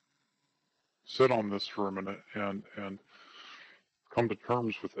sit on this for a minute and come to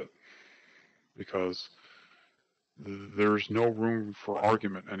terms with it, because there's no room for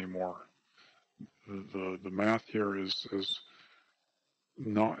argument anymore. The math here is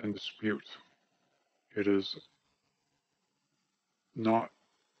not in dispute. It is not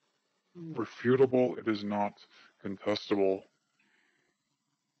refutable. It is not contestable.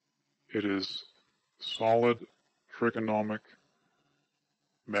 It is solid trigonometric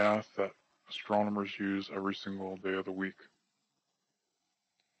math that astronomers use every single day of the week.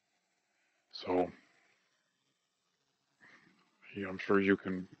 So, I'm sure you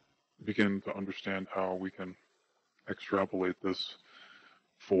can begin to understand how we can extrapolate this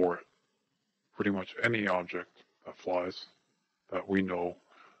for pretty much any object that flies that we know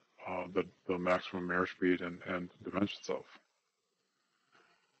the maximum airspeed and dimensions of.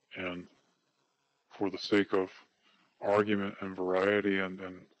 And for the sake of argument and variety and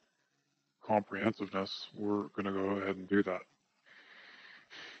comprehensiveness, we're going to go ahead and do that.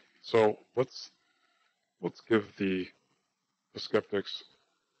 So let's give the skeptics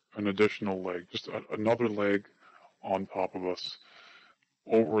an additional leg, just another leg on top of us,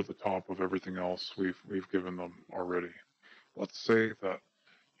 over the top of everything else we've given them already. Let's say that,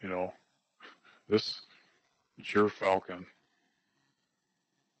 this gyrfalcon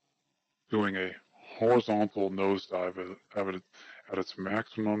doing a horizontal nosedive at its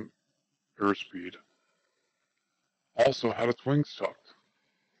maximum airspeed also had its wings tucked.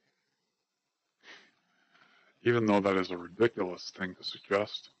 Even though that is a ridiculous thing to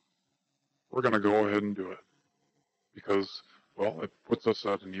suggest, we're going to go ahead and do it because, well, it puts us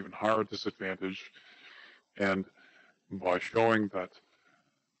at an even higher disadvantage. And by showing that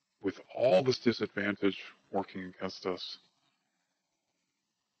with all this disadvantage working against us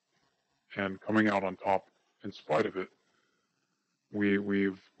and coming out on top in spite of it,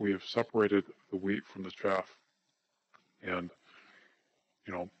 we have separated the wheat from the chaff, and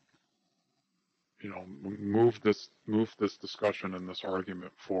move this discussion and this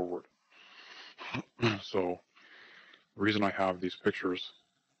argument forward. So the reason I have these pictures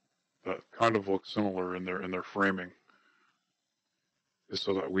that kind of look similar in their framing is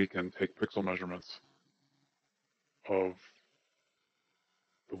so that we can take pixel measurements of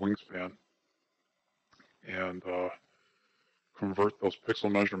the wingspan and convert those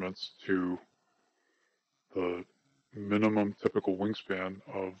pixel measurements to the minimum typical wingspan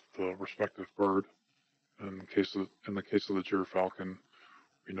of the respective bird. In the case of the gyrfalcon,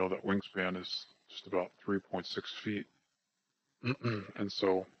 we know that wingspan is just about 3.6 feet. And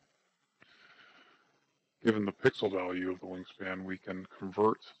so, given the pixel value of the wingspan, we can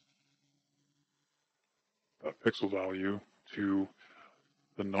convert that pixel value to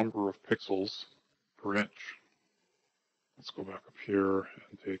the number of pixels per inch. Let's go back up here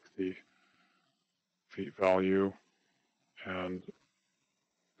and take the feet value and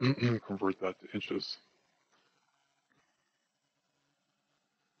convert that to inches.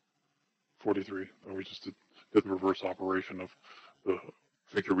 43. We just did the reverse operation of the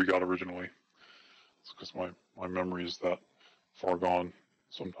figure we got originally. It's because my memory is that far gone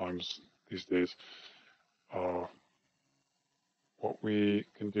sometimes these days. What we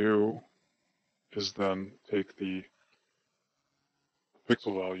can do is then take the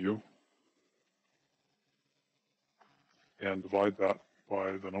pixel value and divide that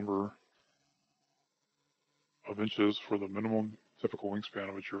by the number of inches for the minimum typical wingspan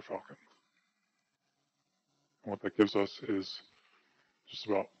of a gyrfalcon. And what that gives us is just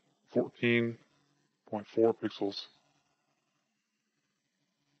about 14.4 pixels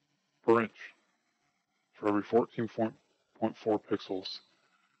per inch. For every 14.4 pixels,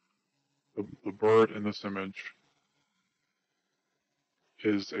 the bird in this image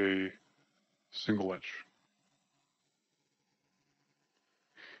is a single inch.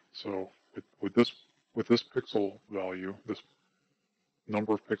 So with this pixel value, this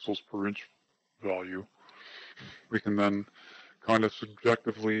number of pixels per inch value, we can then kind of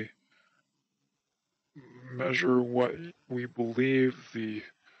subjectively measure what we believe the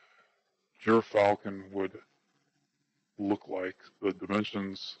gyrfalcon would look like, the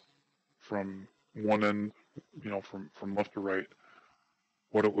dimensions from one end, from left to right,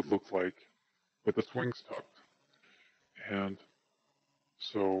 what it would look like with its wings tucked. And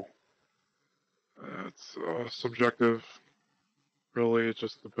so it's subjective, really. It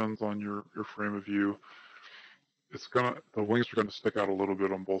just depends on your frame of view. The wings are gonna stick out a little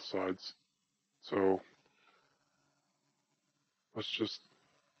bit on both sides. So let's just,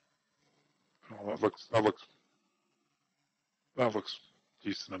 that looks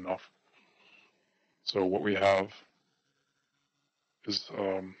decent enough. So what we have is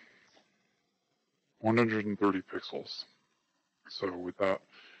 130 pixels. So with that,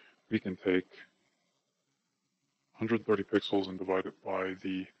 we can take 130 pixels and divide it by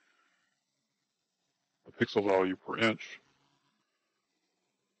the pixel value per inch.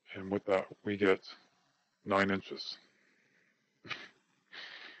 And with that, we get 9 inches.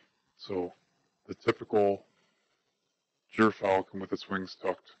 So the typical gyrfalcon with its wings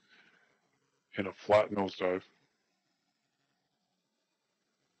tucked in a flat nosedive is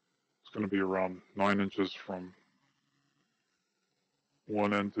going to be around 9 inches from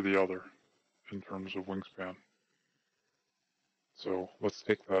one end to the other in terms of wingspan. So let's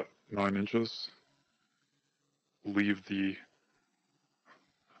take that 9 inches, leave the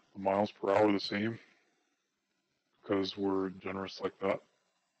miles per hour the same, because we're generous like that.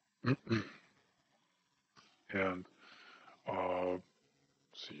 And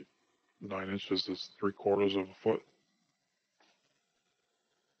see, 9 inches is 3/4 of a foot.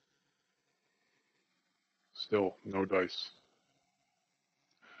 Still, no dice.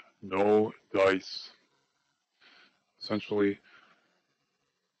 No dice. Essentially,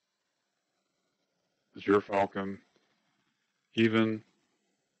 the gyrfalcon, even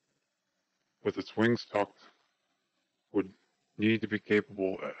with its wings tucked, would need to be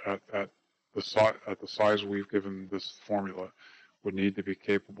capable at the size we've given this formula, would need to be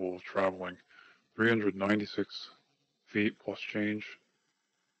capable of traveling 396 feet plus change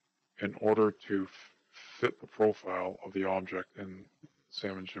in order to fit the profile of the object in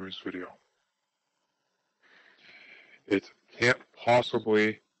Sam and Jimmy's video. It can't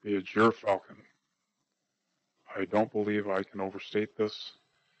possibly be a gyrfalcon. I don't believe I can overstate this.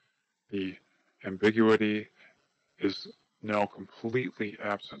 The ambiguity is now completely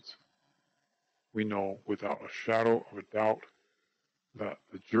absent. We know without a shadow of a doubt that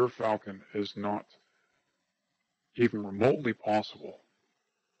the gyrfalcon is not even remotely possible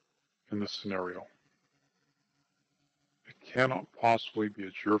in this scenario. It cannot possibly be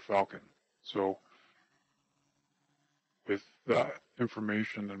a gyrfalcon. So with that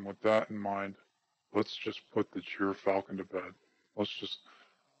information and with that in mind, let's just put the gyrfalcon to bed. Let's just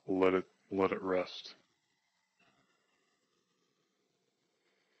let it rest.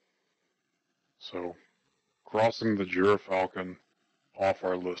 So crossing the gyrfalcon off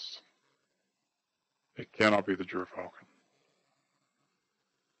our list. It cannot be the gyrfalcon.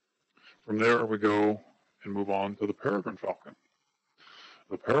 From there we go and move on to the peregrine falcon.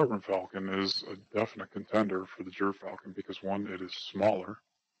 The peregrine falcon is a definite contender for the gyrfalcon because, one, it is smaller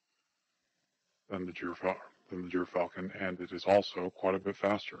than the Gyrfalcon, and it is also quite a bit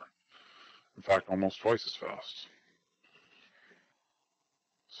faster. In fact, almost twice as fast.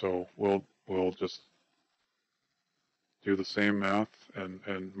 So we'll just do the same math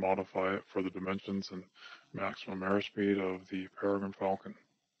and modify it for the dimensions and maximum airspeed of the Peregrine Falcon.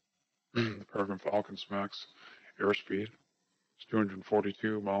 The Peregrine Falcon's max airspeed is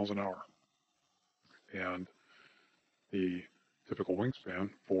 242 miles an hour. And the typical wingspan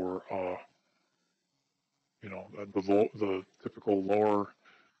for, the typical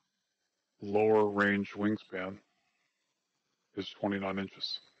lower range wingspan is 29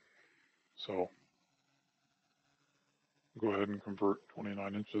 inches. So go ahead and convert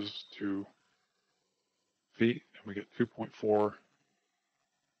 29 inches to feet, and we get 2.4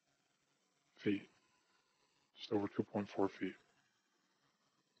 feet, just over 2.4 feet.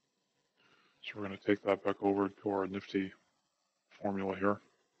 So we're going to take that back over to our nifty formula here.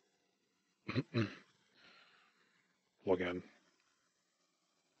 Plug in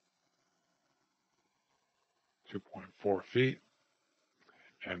 2.4 feet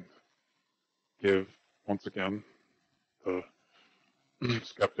and give, once again, the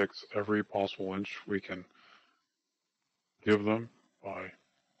skeptics every possible inch we can give them by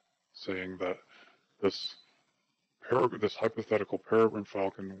saying that this hypothetical Peregrine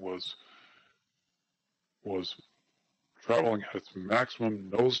Falcon was traveling at its maximum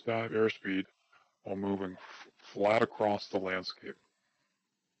nosedive airspeed while moving flat across the landscape.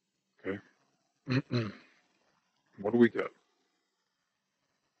 Okay. What do we get?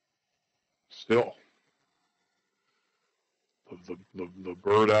 Still, the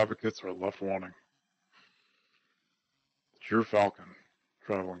bird advocates are left wanting. The Gyrfalcon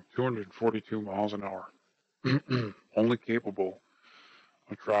traveling 242 miles an hour, only capable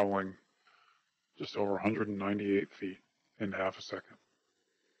of traveling just over 198 feet in half a second.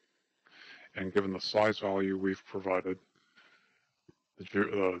 And given the size value we've provided, the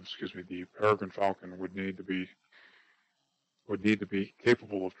Peregrine Falcon would need to be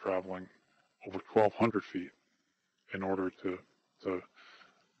capable of traveling over 1,200 feet in order to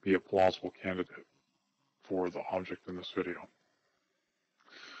be a plausible candidate for the object in this video.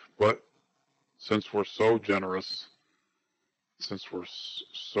 But since we're so generous, since we're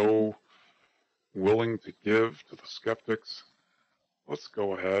so willing to give to the skeptics, let's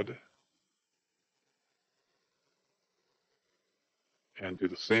go ahead and do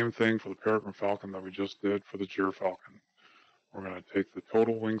the same thing for the Peregrine Falcon that we just did for the Gyrfalcon. We're going to take the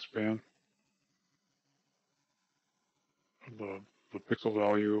total wingspan, the pixel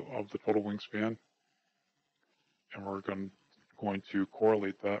value of the total wingspan, and we're going to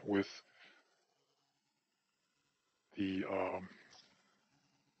correlate that with the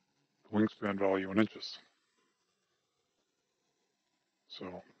wingspan value in inches.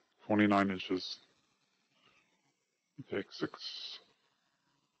 So 29 inches, take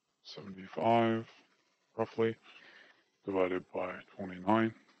 675 roughly, divided by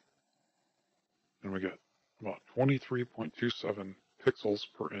 29, and we get about 23.27 pixels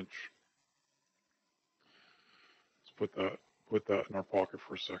per inch. Let's put that in our pocket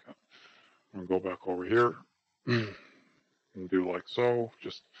for a second. I'm going to go back over here and do like so.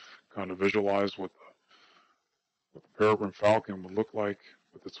 Just kind of visualize what the Peregrine Falcon would look like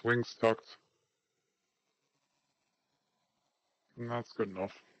with its wings tucked. And that's good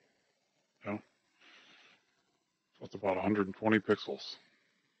enough. Yeah. So it's about 120 pixels.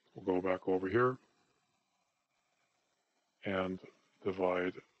 We'll go back over here and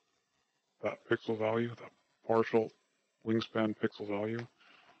divide that pixel value, that partial wingspan pixel value,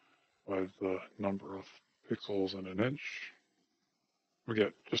 by the number of pixels in an inch. We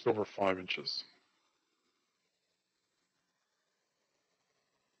get just over 5 inches.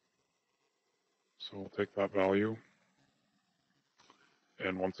 So we'll take that value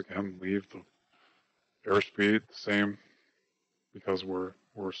and once again leave the airspeed the same because we're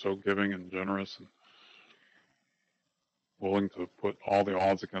so giving and generous and willing to put all the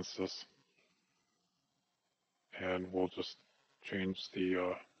odds against us. And we'll just change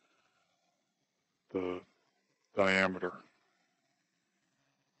the diameter,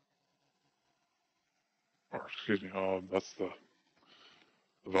 or excuse me, that's the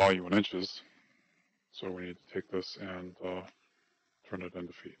value in inches. So we need to take this and turn it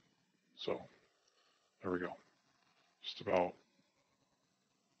into feet. So there we go. Just about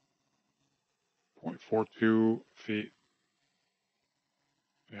 0.42 feet.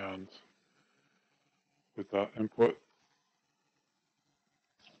 And with that input,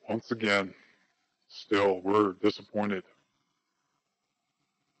 once again, still we're disappointed.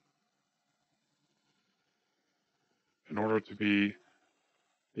 In order to be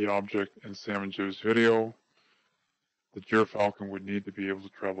the object in Sam and Joe's video, the gyrfalcon would need to be able to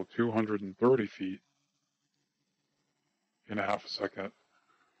travel 230 feet in a half a second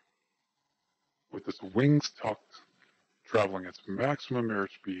with its wings tucked, traveling its maximum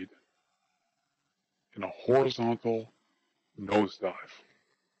airspeed in a horizontal nosedive.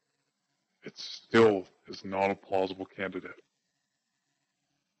 It still is not a plausible candidate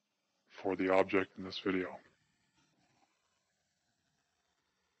for the object in this video.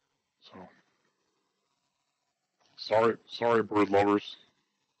 So, sorry, bird lovers.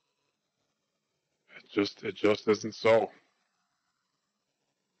 It just isn't so.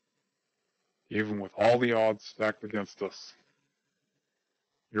 Even with all the odds stacked against us,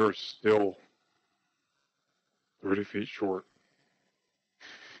 you're still 30 feet short.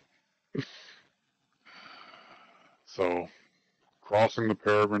 So, crossing the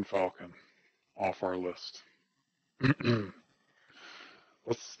peregrine falcon off our list.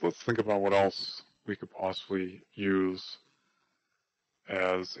 Let's think about what else we could possibly use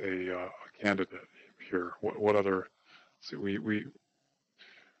as a candidate here. What other? See, we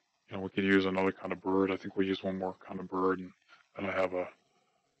could use another kind of bird. I think we use one more kind of bird, and I have a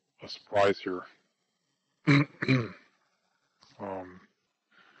surprise here. All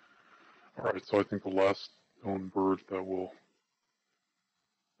right, so I think the last known bird that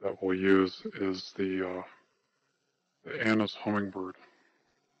we'll use is the Anna's hummingbird.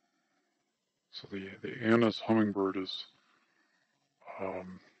 So the Anna's hummingbird has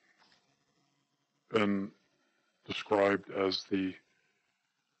been described as the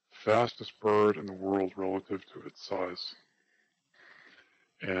fastest bird in the world relative to its size,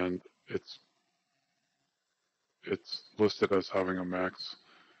 and it's listed as having a max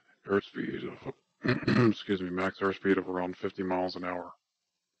airspeed of max airspeed of around 50 miles an hour.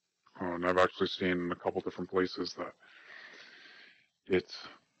 And I've actually seen in a couple different places that it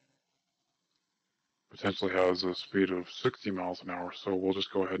potentially has a speed of 60 miles an hour. So we'll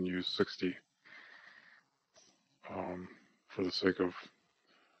just go ahead and use 60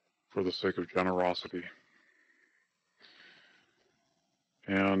 for the sake of generosity.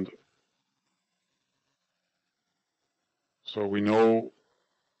 And so we know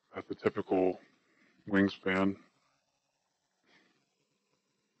that the typical wingspan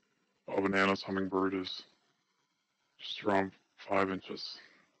of an Anna's hummingbird is just around 5 inches.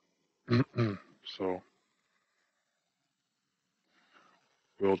 So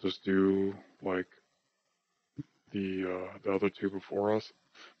we'll just do like the other two before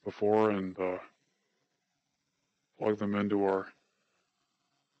and plug them into our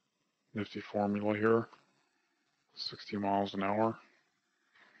nifty formula here. 60 miles an hour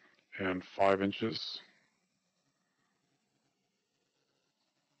and 5 inches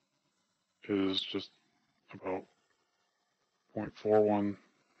is just about 0.41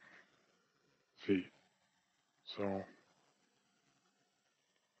 feet. So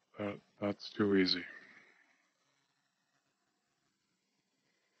that's too easy.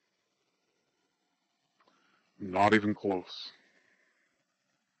 Not even close.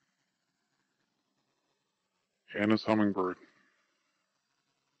 Anna's hummingbird.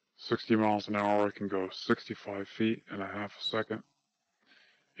 60 miles an hour, I can go 65 feet in a half a second.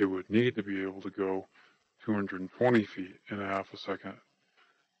 It would need to be able to go 220 feet in a half a second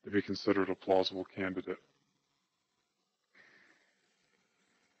to be considered a plausible candidate.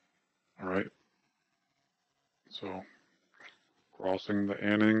 All right. So, crossing the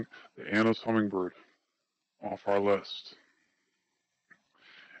Anna's hummingbird off our list.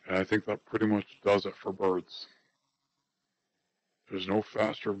 And I think that pretty much does it for birds. There's no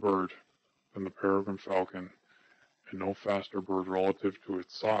faster bird than the peregrine falcon, and no faster bird relative to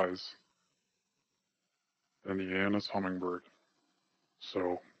its size than the Anna's hummingbird.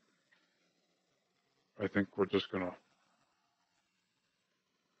 So, I think we're just going to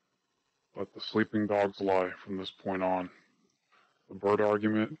let the sleeping dogs lie from this point on. The bird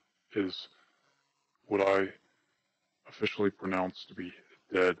argument is what I officially pronounce to be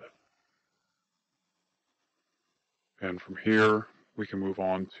dead. And from here, we can move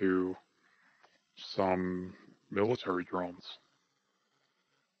on to some military drones.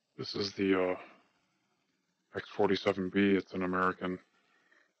 This is the X-47B. It's an American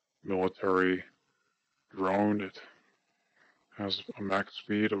military drone. It has a max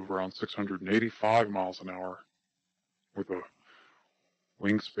speed of around 685 miles an hour with a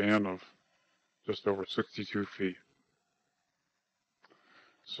wingspan of just over 62 feet.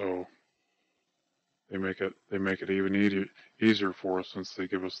 So they make it even easier for us since they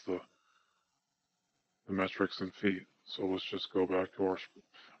give us the metrics in feet. So let's just go back to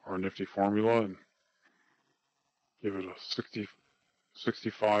our nifty formula and give it a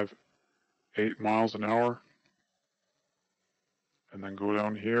 65.8 miles an hour, and then go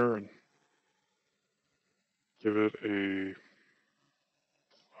down here and give it a,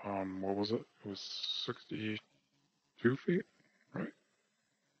 what was it? It was 62 feet, right?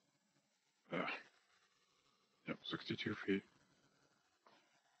 Yeah. Yep, 62 feet.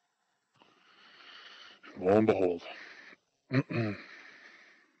 And lo and behold, a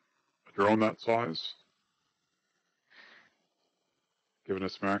drone that size, given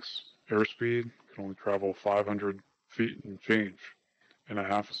its max airspeed, can only travel 500 feet and change in a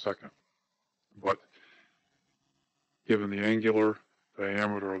half a second. But given the angular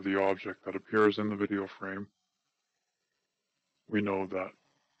diameter of the object that appears in the video frame, we know that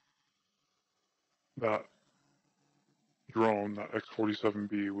that drone, that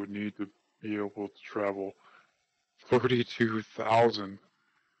X-47B, would need to be able to travel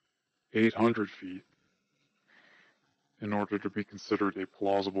 32,800 feet in order to be considered a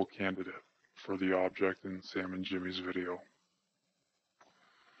plausible candidate for the object in Sam and Jimmy's video.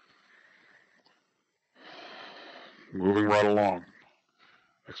 Moving right along.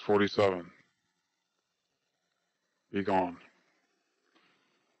 X-47. Be gone.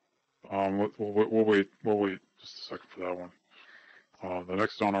 We'll wait just a second for that one. The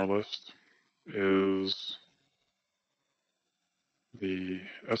next on our list is the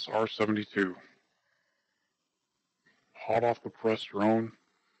SR-72. Hot off the press drone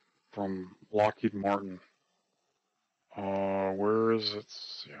from Lockheed Martin. Where is it?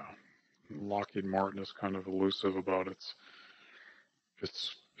 Yeah, Lockheed Martin is kind of elusive about its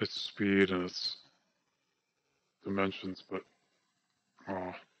speed and its dimensions, but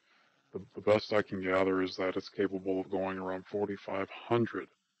the best I can gather is that it's capable of going around 4,500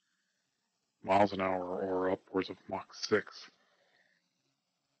 miles an hour, or upwards of Mach 6.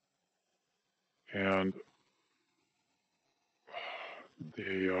 And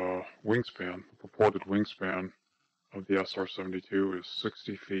the wingspan, the purported wingspan of the SR-72 is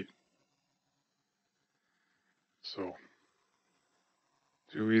 60 feet. So,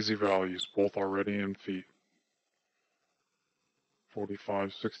 two easy values, both already in feet.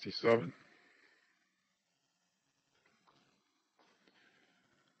 4567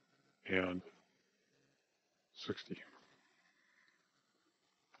 and 60.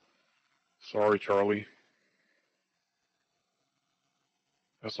 Sorry, Charlie.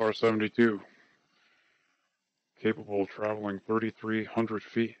 SR-72, capable of traveling 3,300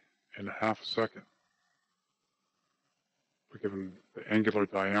 feet in a half a second. But given the angular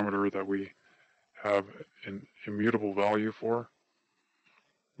diameter that we have an immutable value for,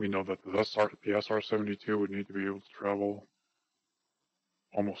 we know that the SR-72 would need to be able to travel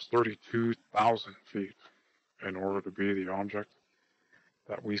almost 32,000 feet in order to be the object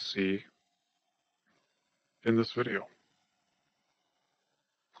that we see in this video.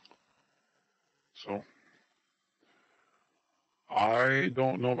 So, I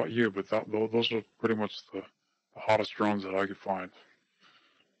don't know about you, but those are pretty much the hottest drones that I could find.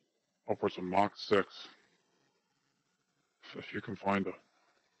 Upwards of Mach 6. If you can find a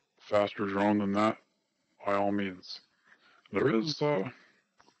faster drone than that, by all means. There is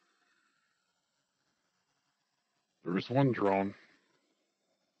one drone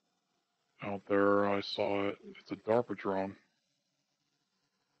out there. I saw it. It's a DARPA drone.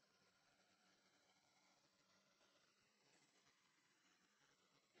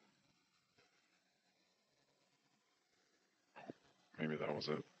 Maybe that was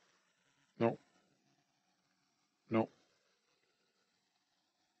it. Nope. Nope.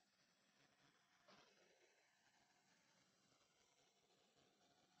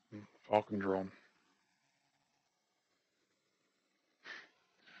 Falcon drone.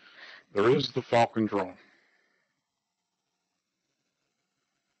 There is the Falcon drone.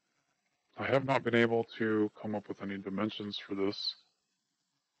 I have not been able to come up with any dimensions for this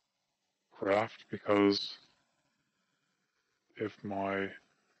craft because if my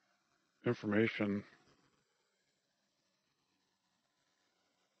information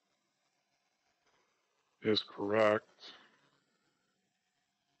is correct,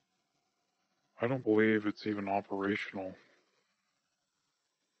 I don't believe it's even operational.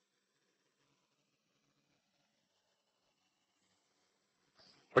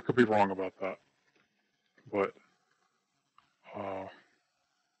 I could be wrong about that, but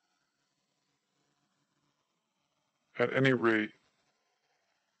at any rate,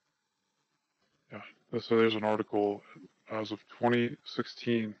 yeah. So there's an article as of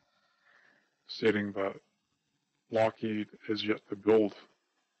 2016 stating that Lockheed is yet to build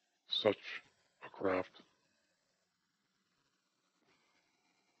such a craft,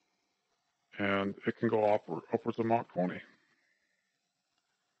 and it can go upwards of Mach 20.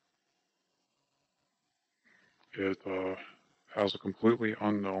 It has a completely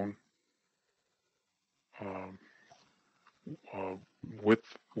unknown um, uh,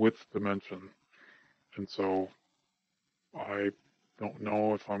 width dimension, and so I don't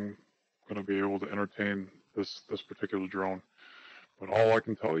know if I'm going to be able to entertain this particular drone. But all I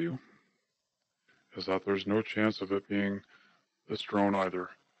can tell you is that there's no chance of it being this drone either,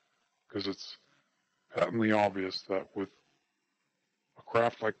 because it's patently obvious that with a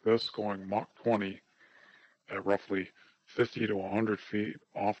craft like this going Mach 20 at roughly 50 to 100 feet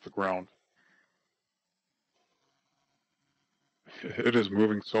off the ground, it is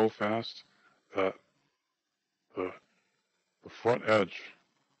moving so fast that the the front edge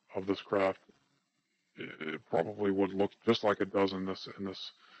of this craft, it probably would look just like it does in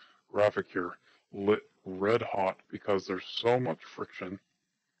this graphic here, lit red hot because there's so much friction.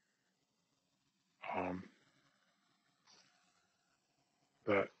 Um,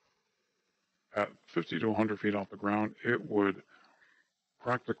 that at 50 to 100 feet off the ground, it would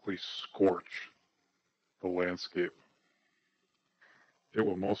practically scorch the landscape. It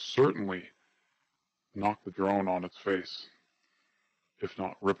will most certainly knock the drone on its face, if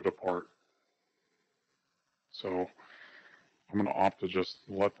not rip it apart. So I'm going to opt to just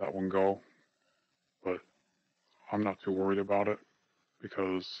let that one go, but I'm not too worried about it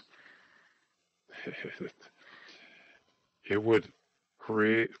because it would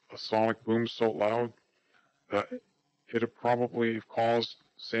create a sonic boom so loud that it'd probably have caused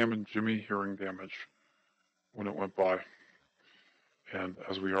Sam and Jimmy hearing damage when it went by. And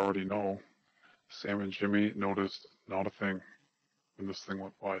as we already know, Sam and Jimmy noticed not a thing when this thing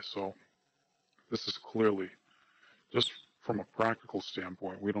went by. So this is clearly, just from a practical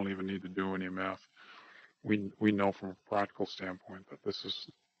standpoint, we don't even need to do any math. We know from a practical standpoint that this is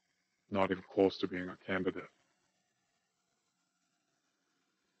not even close to being a candidate.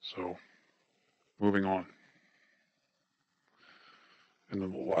 So moving on. And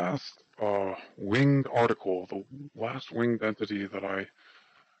then the last winged article, the last winged entity that I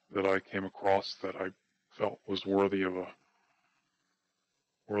came across that I felt was worthy of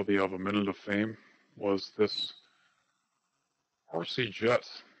a minute of fame was this RC jet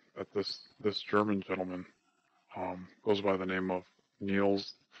that this German gentleman goes by the name of Neil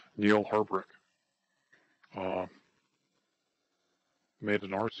Herbrick made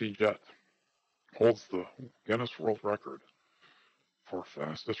an RC jet, holds the Guinness World Record for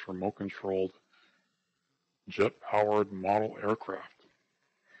fastest remote controlled jet powered model aircraft,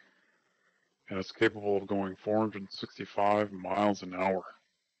 and it's capable of going 465 miles an hour.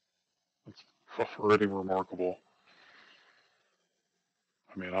 That's pretty remarkable.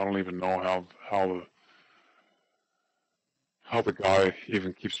 I mean, I don't even know how the guy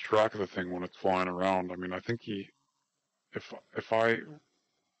even keeps track of the thing when it's flying around. I mean, I think if I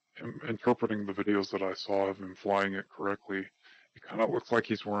am interpreting the videos that I saw of him flying it correctly, it kind of looks like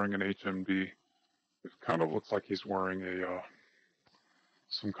he's wearing an HMD. It kind of looks like he's wearing a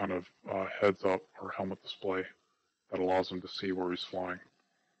some kind of heads-up or helmet display that allows him to see where he's flying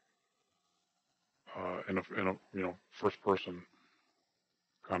in a first-person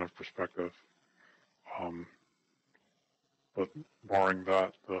kind of perspective. But barring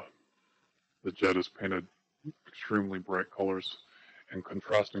that, the jet is painted extremely bright colors and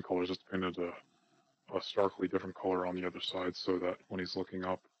contrasting colors. It's painted a starkly different color on the other side so that when he's looking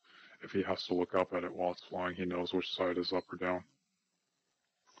up, if he has to look up at it while it's flying, he knows which side is up or down.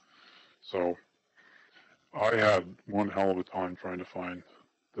 So I had one hell of a time trying to find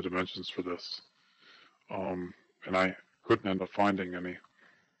the dimensions for this. And I couldn't end up finding any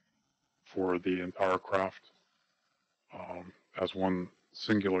for the entire craft as one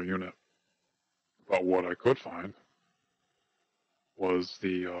singular unit. But what I could find was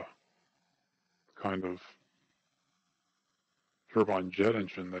the kind of turbine jet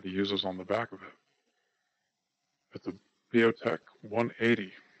engine that he uses on the back of it. It's a Biotech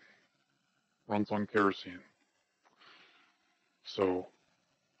 180, runs on kerosene. So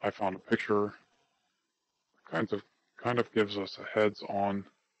I found a picture, kind of gives us a heads-on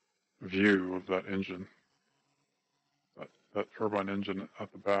view of that engine, that turbine engine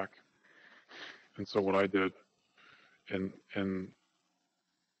at the back. And so what I did, in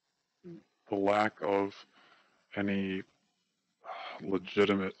the lack of any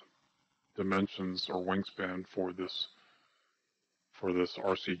legitimate dimensions or wingspan for this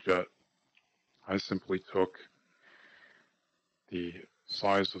RC jet, I simply took the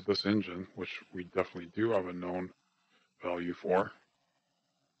size of this engine, which we definitely do have a known value for,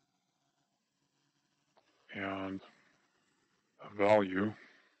 and a value,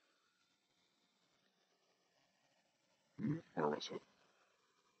 where was it?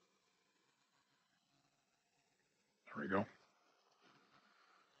 There you go.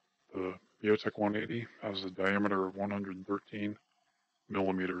 The Biotech 180 has a diameter of 113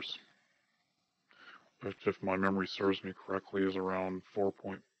 millimeters, which, if my memory serves me correctly, is around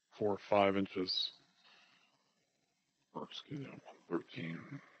 4.45 inches. Or, excuse me, 113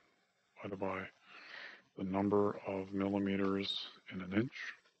 divided by the number of millimeters in an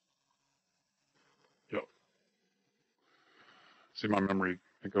inch. Yep. See, my memory,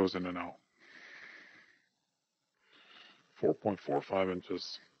 it goes in and out. 4.45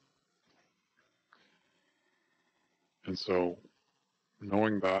 inches. And so,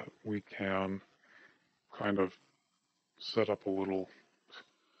 knowing that, we can kind of set up a little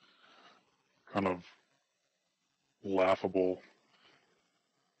kind of laughable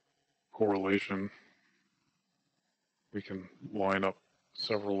correlation. We can line up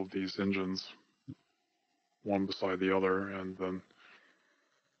several of these engines, one beside the other, and then,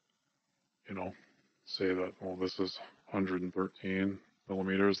 you know, say that, well, this is 113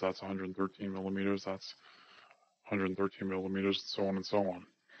 millimeters, that's 113 millimeters, that's 113 millimeters, so on and so on.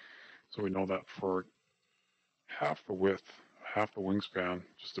 So we know that for half the width, half the wingspan,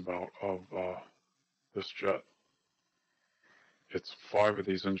 just about, of this jet, it's 5 of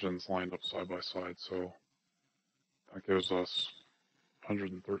these engines lined up side by side. So that gives us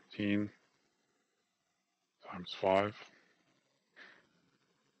 113 times 5.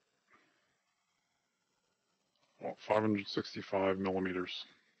 Well, 565 millimeters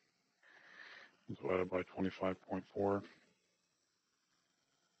divided by 25.4,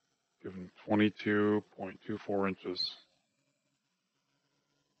 given 22.24 inches.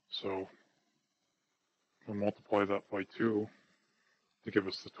 So we'll multiply that by 2 to give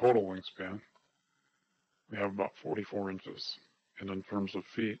us the total wingspan. We have about 44 inches. And in terms of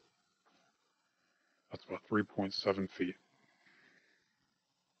feet, that's about 3.7 feet.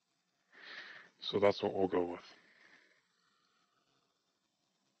 So that's what we'll go with.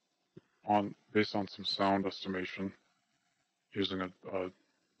 Based on some sound estimation, using a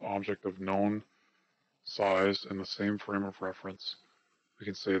object of known size in the same frame of reference, we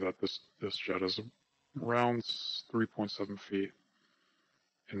can say that this jet is around 3.7 feet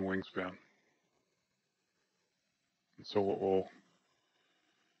in wingspan. And so what we'll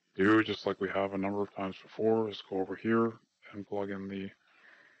do, just like we have a number of times before, is go over here and plug in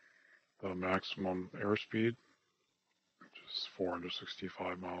the maximum airspeed, which is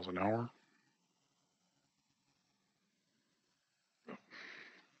 465 miles an hour.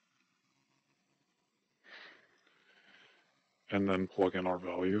 And then plug in our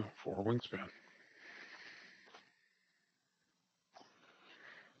value for wingspan.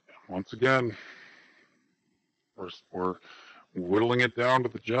 And once again, we're whittling it down to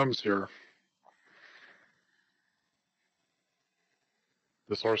the gems here.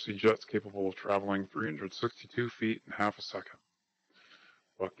 This RC jet's capable of traveling 362 feet in half a second.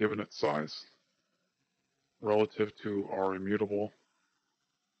 But given its size, relative to our immutable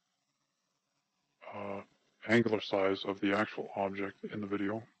angular size of the actual object in the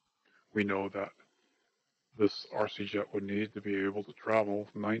video, we know that this RC jet would need to be able to travel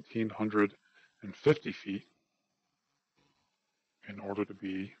 1,950 feet in order to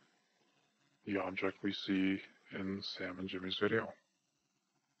be the object we see in Sam and Jimmy's video.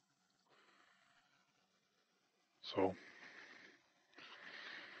 So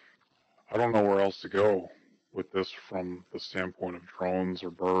I don't know where else to go with this from the standpoint of drones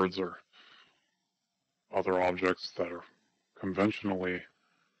or birds or other objects that are conventionally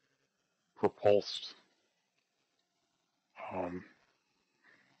propulsed.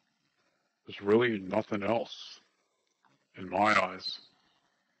 There's really nothing else, in my eyes,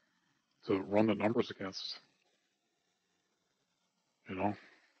 to run the numbers against. You know,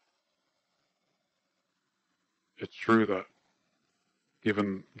 it's true that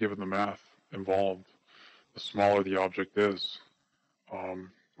given the math involved, the smaller the object is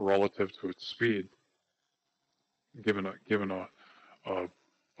relative to its speed, given a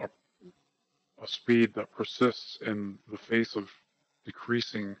speed that persists in the face of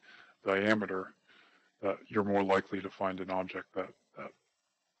decreasing diameter, that you're more likely to find an object that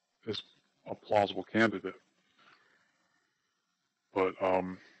is a plausible candidate. But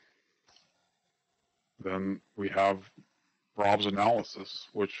then we have Rob's analysis,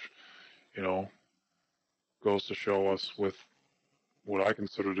 which, you know, goes to show us with what I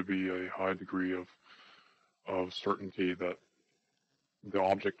consider to be a high degree of certainty that the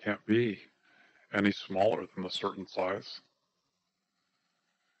object can't be any smaller than a certain size.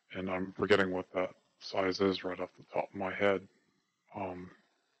 And I'm forgetting what that size is right off the top of my head.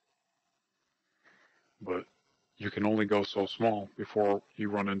 But you can only go so small before you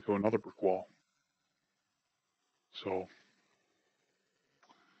run into another brick wall. So,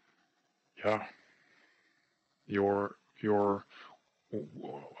 yeah,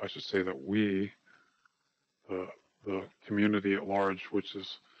 I should say that we, the the community at large, which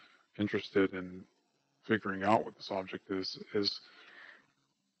is interested in figuring out what this object is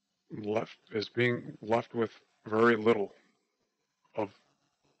being left with very little of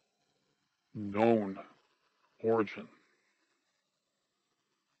known origin.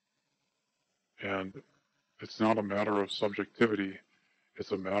 And it's not a matter of subjectivity,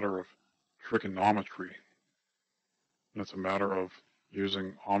 it's a matter of trigonometry. And it's a matter of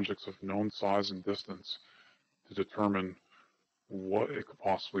using objects of known size and distance to determine what it could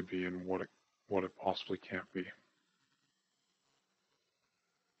possibly be and what it possibly can't be.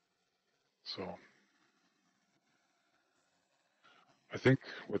 So I think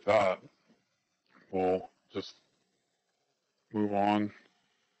with that, we'll just move on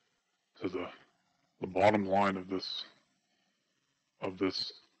to the bottom line of this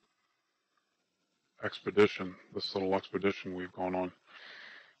expedition, this little expedition we've gone on.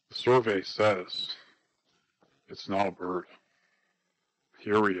 The survey says it's not a bird.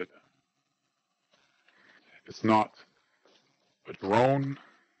 Period. It's not a drone.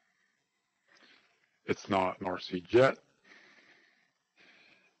 It's not an RC jet.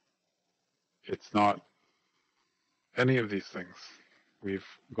 It's not any of these things. We've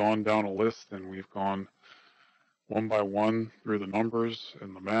gone down a list and we've gone one by one through the numbers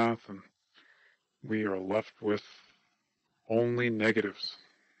and the math, and we are left with only negatives.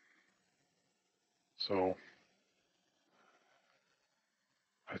 So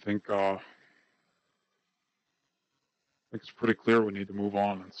I think it's pretty clear we need to move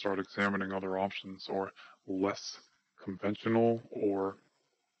on and start examining other options, or less conventional, or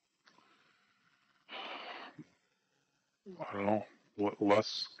I don't know,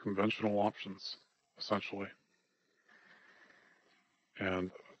 less conventional options, essentially.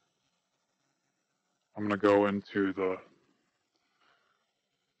 And I'm going to go into the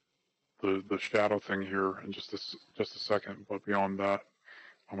shadow thing here in just a second, but beyond that,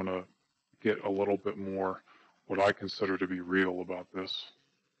 I'm going to get a little bit more what I consider to be real about this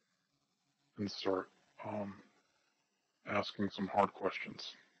and start asking some hard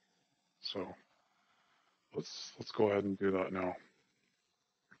questions. So let's go ahead and do that now.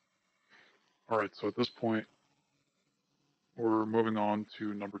 All right, so at this point, we're moving on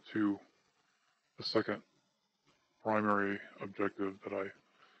to number 2, the second primary objective that I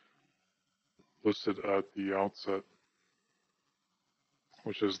listed at the outset,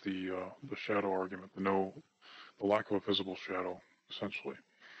 which is the shadow argument, the lack of a visible shadow, essentially.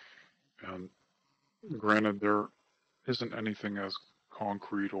 And granted, there isn't anything as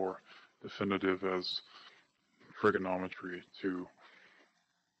concrete or definitive as trigonometry to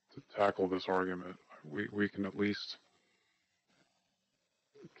tackle this argument. We can at least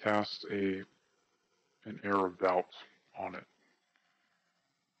cast an air of doubt on it.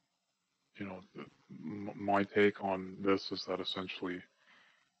 You know, my take on this is that essentially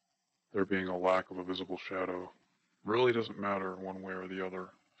there being a lack of a visible shadow really doesn't matter one way or the other.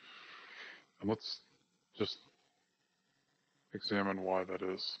 And let's just examine why that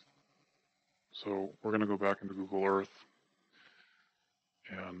is. So we're going to go back into Google Earth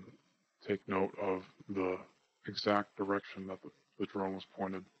and take note of the exact direction that the drone was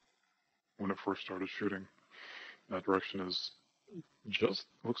pointed when it first started shooting. That direction is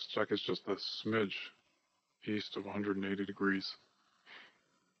looks like it's just a smidge east of 180 degrees.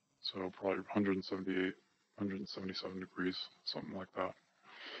 So probably 178, 177 degrees, something like that.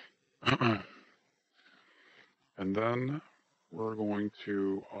 And then we're going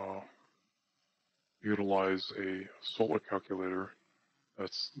to utilize a solar calculator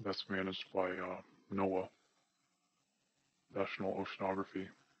that's managed by NOAA, National Oceanography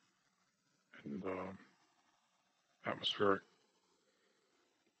and Atmospheric.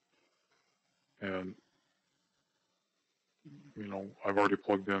 And you know, I've already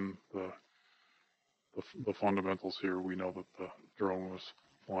plugged in the fundamentals here. We know that the drone was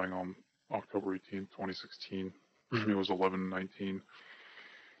flying on October 18th, 2016. It was 11:19,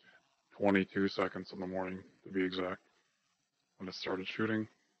 22 seconds in the morning to be exact, when it started shooting,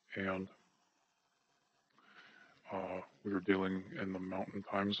 and we were dealing in the mountain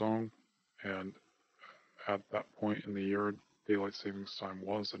time zone, and at that point in the year, daylight savings time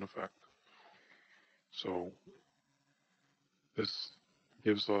was in effect. So this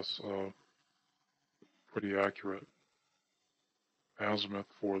gives us a pretty accurate azimuth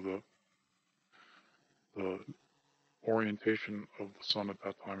for the orientation of the sun at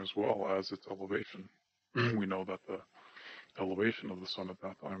that time, as well as its elevation. We know that the elevation of the sun at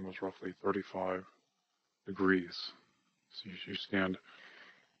that time was roughly 35 degrees. So you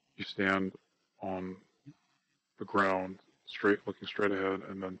stand on the ground, looking straight ahead,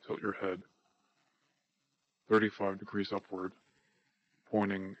 and then tilt your head 35 degrees upward,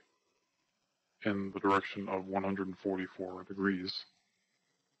 pointing in the direction of 144 degrees,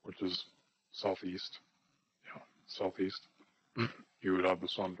 which is southeast. Yeah, southeast. You would have the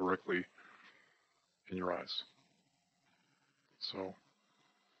sun directly in your eyes. So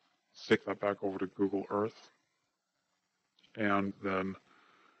stick that back over to Google Earth, and then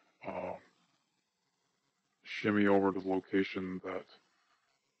shimmy over to the location that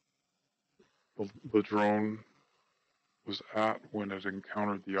the drone was at when it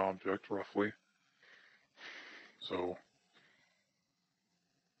encountered the object, roughly. So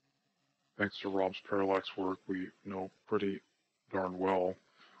thanks to Rob's parallax work, we know pretty darn well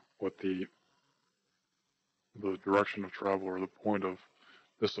what the direction of travel, or the point of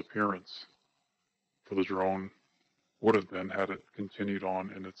disappearance for the drone, would have been had it continued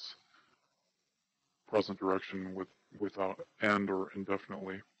on in its present direction without end or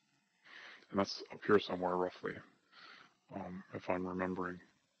indefinitely. And that's up here somewhere, roughly, if I'm remembering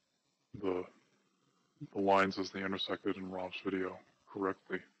the lines as they intersected in Rob's video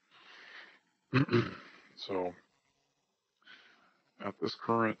correctly. So at this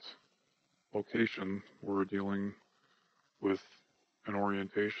current location, we're dealing with an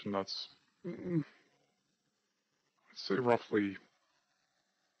orientation that's, I'd say, roughly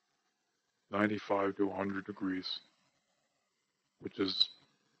 95 to 100 degrees, which is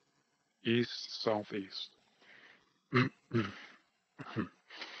east-southeast. And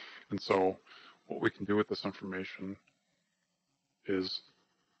so what we can do with this information is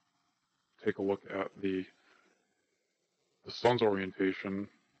take a look at the sun's orientation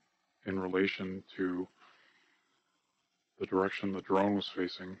in relation to the direction the drone was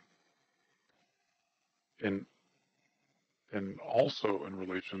facing, and also in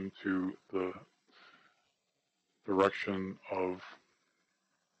relation to the direction of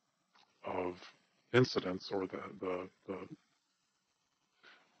incidence, or the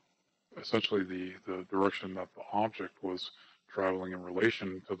essentially the direction that the object was traveling in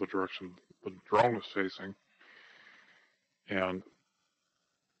relation to the direction the drone was facing. And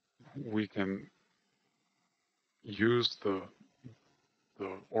we can use the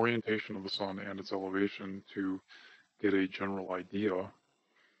orientation of the sun and its elevation to get a general idea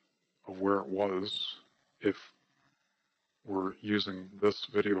of where it was if we're using this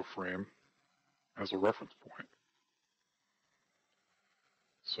video frame as a reference point.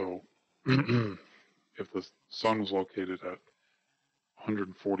 So if the sun was located at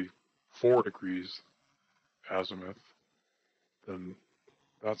 144 degrees azimuth, then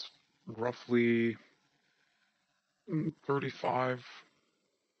that's roughly 35,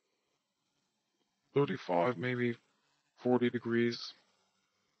 maybe 40 degrees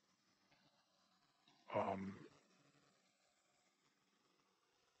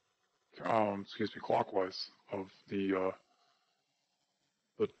clockwise of the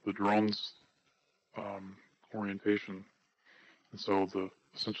drone's orientation. And so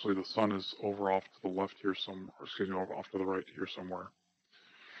essentially the sun is over off to the left here over off to the right here somewhere.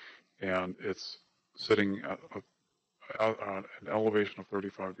 And it's sitting at an elevation of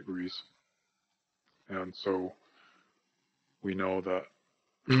 35 degrees. And so we know that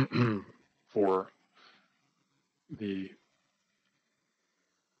for the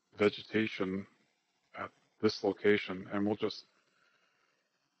vegetation at this location, and we'll just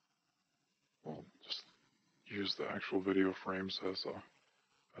use the actual video frames as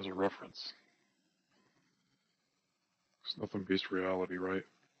a reference. Because nothing beats reality, right?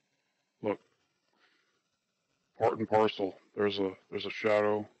 Look, part and parcel. There's a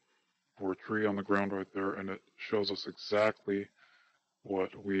shadow or a tree on the ground right there, and it shows us exactly what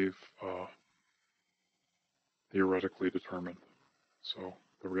we've theoretically determined. So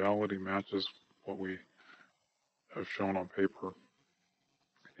the reality matches what we have shown on paper.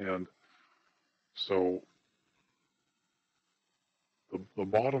 And so the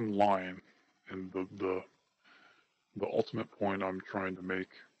bottom line, and the ultimate point I'm trying to make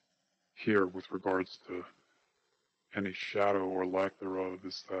here with regards to any shadow or lack thereof,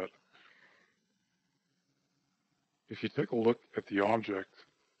 is that if you take a look at the object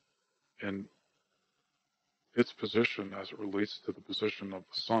and its position as it relates to the position of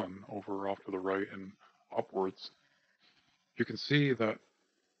the sun over off to the right and upwards, you can see that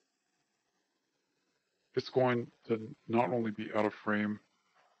it's going to not only be out of frame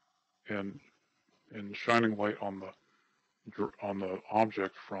and shining light on the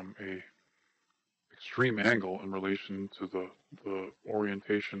object from a extreme angle in relation to the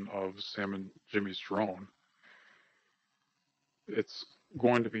orientation of Sam and Jimmy's drone, it's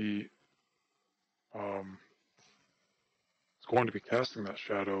going to be casting that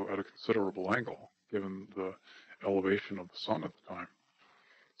shadow at a considerable angle, given the elevation of the sun at the time.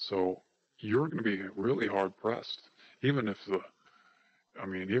 So you're going to be really hard pressed, even if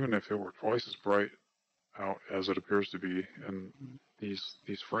even if it were twice as bright out as it appears to be in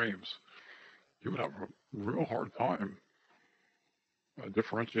these frames, you would have a real hard time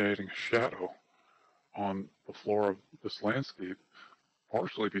differentiating a shadow on the floor of this landscape,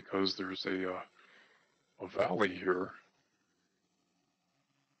 partially because there's a valley here.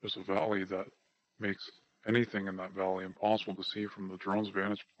 There's a valley that makes anything in that valley impossible to see from the drone's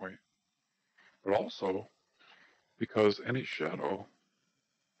vantage point, but also because any shadow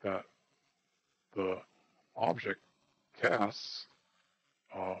that the object casts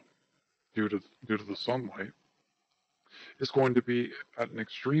due to the sunlight is going to be at an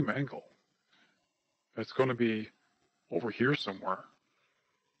extreme angle. It's going to be over here somewhere.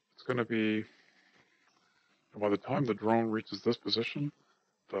 It's going to be, by the time the drone reaches this position,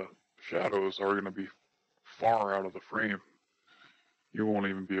 the shadows are going to be far out of the frame. You won't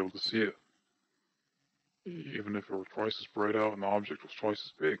even be able to see it. Even if it were twice as bright out and the object was twice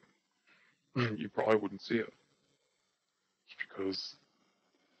as big, you probably wouldn't see it. It's because,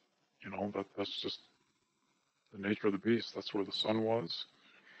 that's just the nature of the beast. That's where the sun was.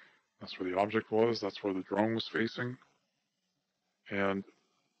 That's where the object was. That's where the drone was facing. And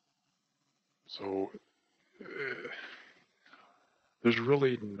so there's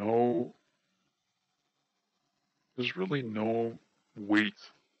really no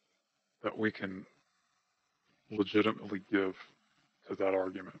weight that we can legitimately give to that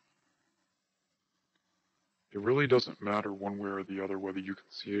argument. It really doesn't matter one way or the other whether you can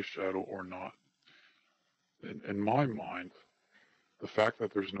see a shadow or not. In my mind, the fact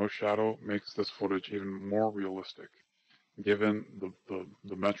that there's no shadow makes this footage even more realistic, given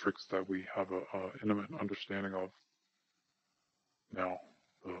the metrics that we have a intimate understanding of now,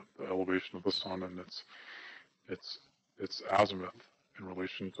 the elevation of the sun and its azimuth in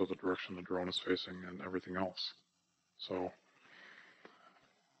relation to the direction the drone is facing and everything else. So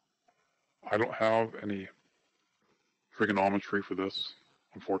I don't have any trigonometry for this,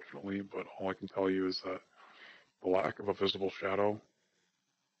 unfortunately, but all I can tell you is that the lack of a visible shadow,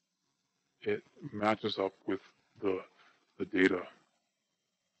 it matches up with the data.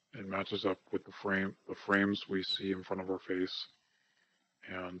 It matches up with the frames we see in front of our face,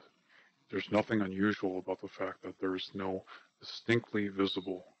 and there's nothing unusual about the fact that there is no distinctly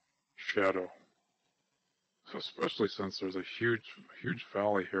visible shadow. So especially since there's a huge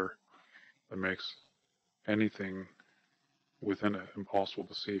valley here that makes anything within it impossible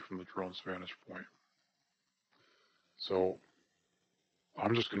to see from the drone's vantage point. So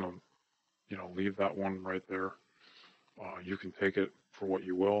I'm just going to, leave that one right there. You can take it for what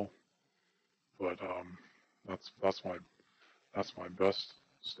you will, but that's my best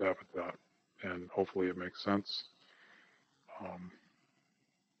stab at that, and hopefully it makes sense.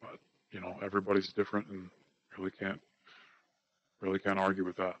 But everybody's different, and really can't argue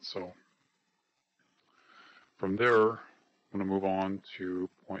with that. So from there, I'm going to move on to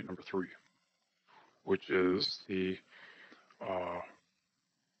point number 3, which is the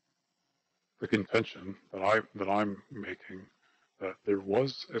contention that I'm making, that there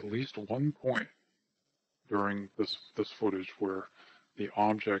was at least one point during this footage where the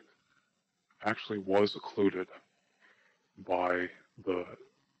object actually was occluded by the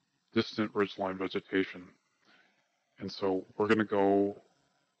distant ridgeline vegetation. And so we're going to go,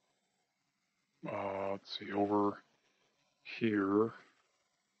 let's see, over here.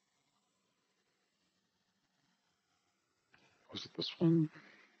 Was it this one?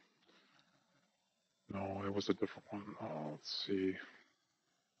 No, it was a different one. Let's see.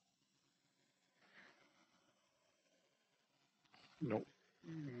 Nope.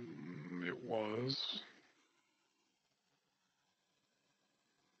 It was.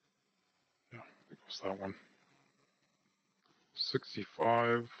 Yeah, I think it was that one.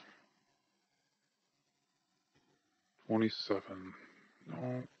 65. 27.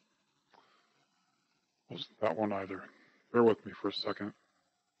 No. Wasn't that one either. Bear with me for a second.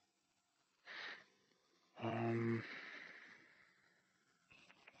 Okay,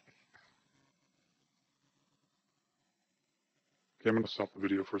 I'm going to stop the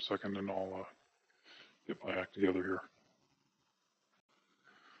video for a second and I'll get my act together here.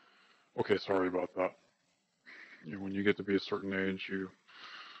 Okay, sorry about that. When you get to be a certain age, you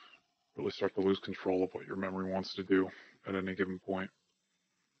really start to lose control of what your memory wants to do at any given point.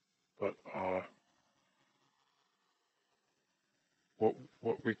 But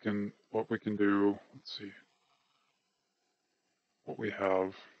what we can do, let's see, what we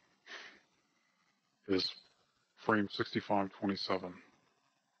have is frame 6527.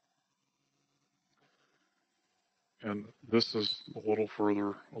 And this is a little further,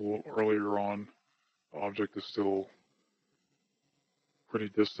 a little earlier on. The object is still pretty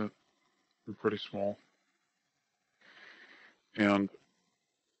distant and pretty small. And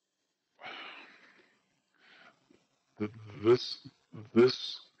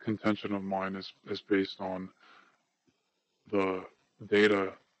this contention of mine is based on the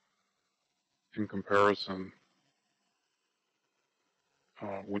data in comparison.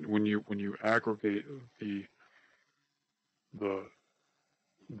 When you aggregate the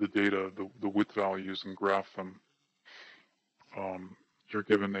data, the width values, and graph them, you're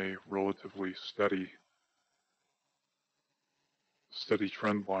given a relatively steady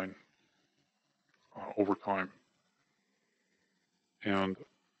trend line over time. And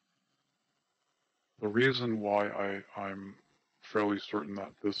the reason why I'm fairly certain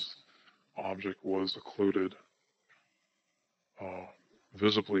that this object was occluded,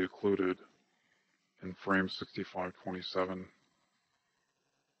 visibly occluded in frame 6527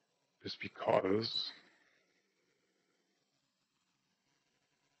 is because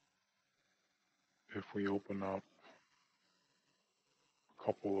if we open up a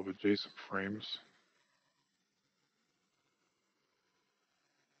couple of adjacent frames,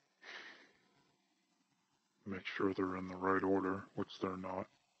 make sure they're in the right order, which they're not,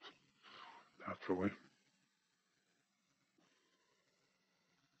 naturally.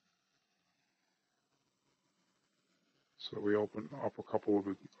 So we open up a couple of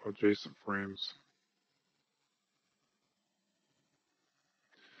adjacent frames,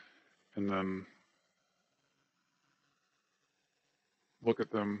 and then look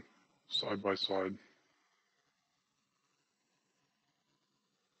at them side by side.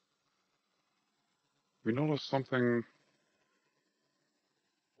 We notice something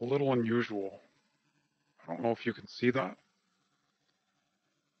a little unusual. I don't know if you can see that,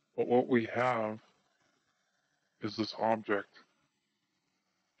 but what we have is this object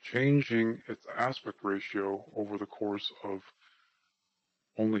changing its aspect ratio over the course of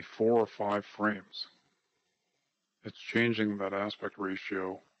only 4 or 5 frames. It's changing that aspect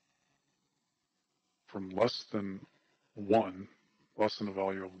ratio from less than 1, less than a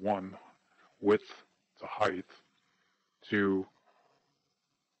value of 1, width to height, to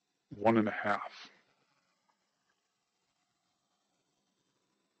 1.5.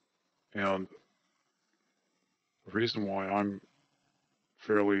 And the reason why I'm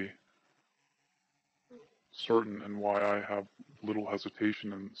fairly certain and why I have little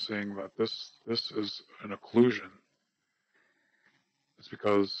hesitation in saying that this is an occlusion is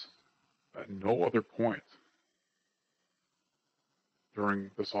because at no other point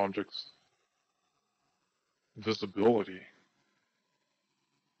during this object's visibility,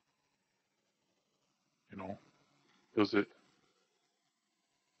 does it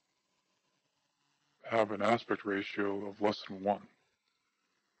have an aspect ratio of less than 1.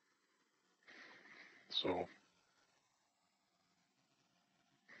 So,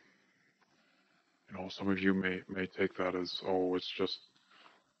 some of you may take that as, oh, it's just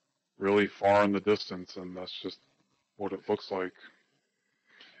really far in the distance, and that's just what it looks like.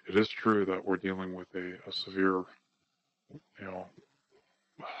 It is true that we're dealing with a severe,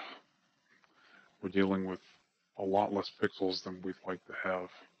 we're dealing with a lot less pixels than we'd like to have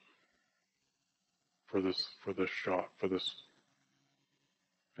for this shot, for this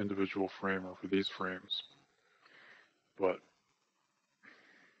individual frame, or for these frames. But,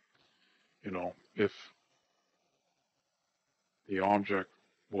 if the object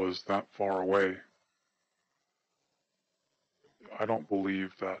was that far away, I don't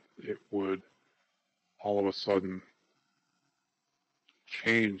believe that it would all of a sudden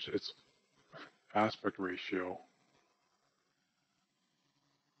change its aspect ratio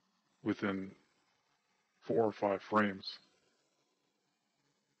within 4 or 5 frames.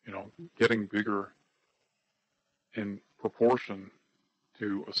 Getting bigger in proportion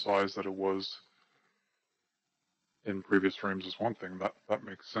to a size that it was in previous frames is one thing. That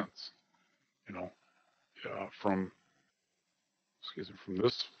makes sense. From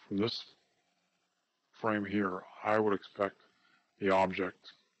this frame here, I would expect the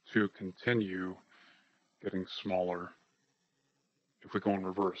object to continue getting smaller. If we go in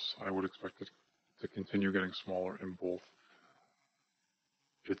reverse, I would expect it to continue getting smaller in both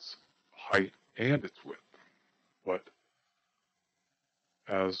its height and its width. But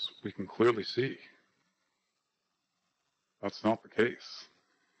as we can clearly see, that's not the case.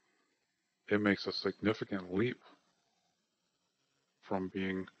 It makes a significant leap from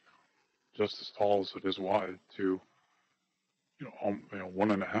being just as tall as it is wide to,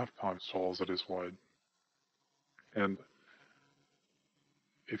 1.5 times tall as it is wide. And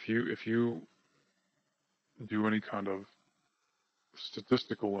if you do any kind of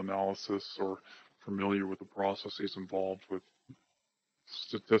statistical analysis or familiar with the processes involved with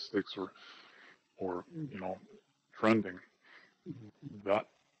statistics or trending, that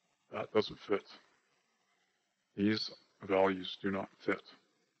doesn't fit. These values do not fit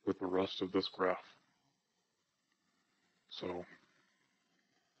with the rest of this graph. So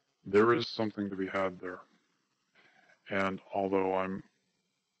there is something to be had there. And although I'm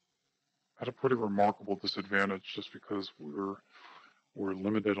at a pretty remarkable disadvantage just because we're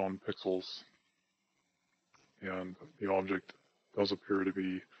limited on pixels and the object does appear to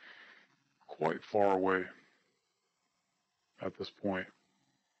be quite far away at this point,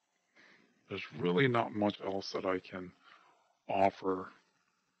 there's really not much else that I can offer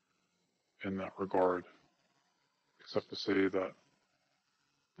in that regard, except to say that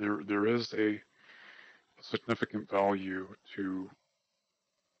there is a significant value to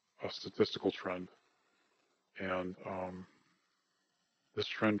a statistical trend, and this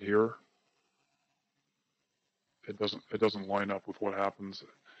trend here, it doesn't line up with what happens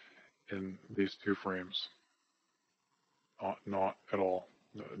in these two frames. Not at all.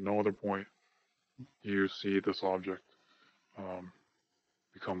 No other point do you see this object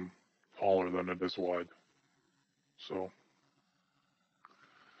become taller than it is wide. So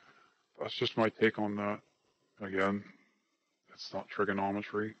that's just my take on that. Again, it's not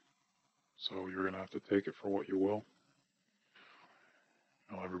trigonometry, so you're going to have to take it for what you will.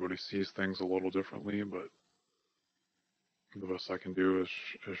 Everybody sees things a little differently, but the best I can do is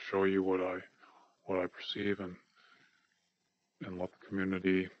show you what I perceive and let the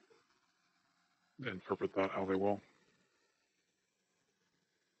community interpret that how they will.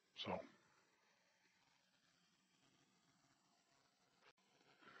 So,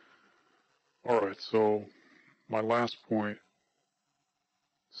 all right, so my last point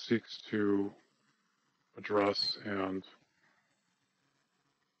seeks to address and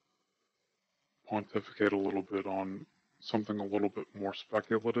pontificate a little bit on something a little bit more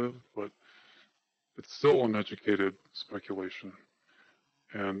speculative, but it's still an educated speculation.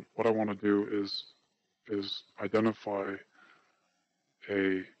 And what I want to do is identify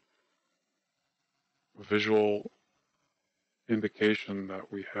a visual indication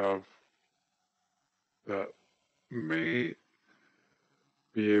that we have that may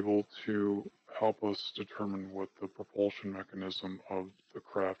be able to help us determine what the propulsion mechanism of the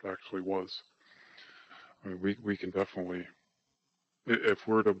craft actually was. I mean, we can definitely, if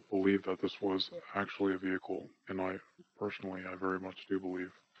we're to believe that this was actually a vehicle, and I very much do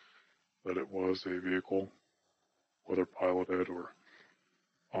believe that it was a vehicle, whether piloted or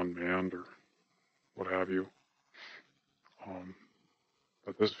unmanned or what have you,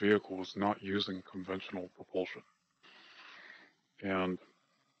 that this vehicle was not using conventional propulsion. And,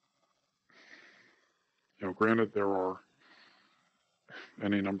 granted, there are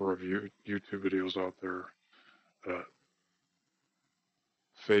any number of YouTube videos out there that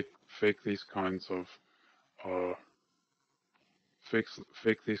fake these kinds of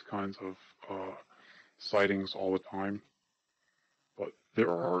sightings all the time. But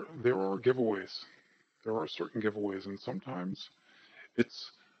there are giveaways. There are certain giveaways, and sometimes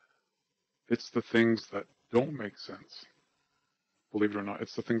it's the things that don't make sense. Believe it or not,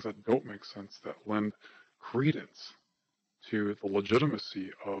 it's the things that don't make sense that lend credence to the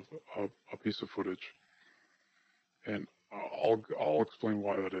legitimacy of a piece of footage. And I'll explain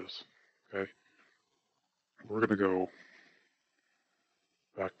why that is. Okay, we're gonna go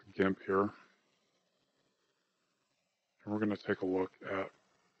back to GIMP here, and we're gonna take a look at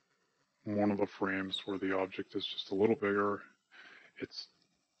one of the frames where the object is just a little bigger. It's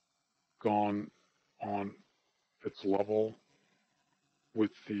gone on its level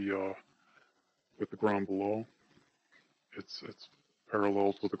with the ground below. It's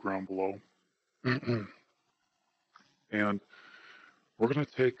parallel to the ground below. And we're going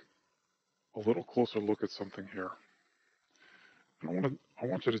to take a little closer look at something here. And I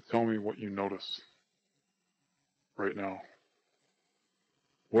want you to tell me what you notice right now.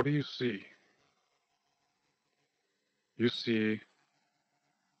 What do you see? You see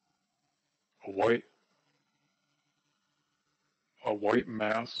a white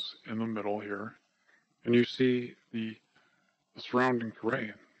mass in the middle here, and you see the surrounding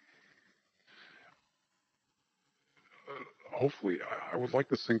terrain. Hopefully, I would like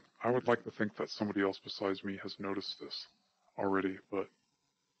to think that somebody else besides me has noticed this already, but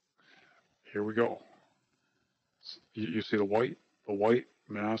here we go. You see the white white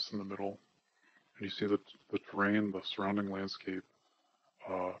mass in the middle, and you see the terrain, the surrounding landscape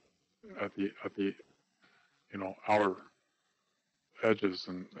at the outer edges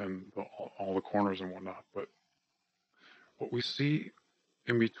and all the corners and whatnot. But what we see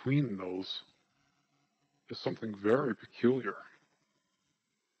in between those is something very peculiar,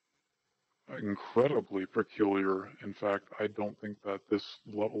 incredibly peculiar. In fact, I don't think that this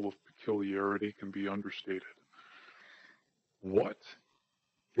level of peculiarity can be understated. What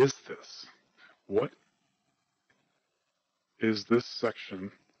is this? What is this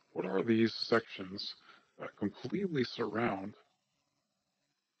section? What are these sections that completely surround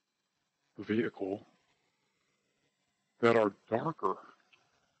the vehicle that are darker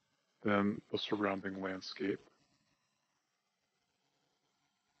than the surrounding landscape,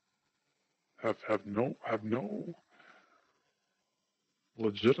 have no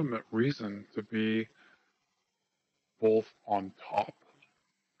legitimate reason to be both on top,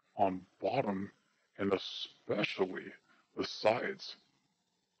 on bottom, and especially the sides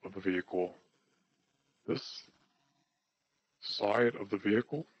of the vehicle. This side of the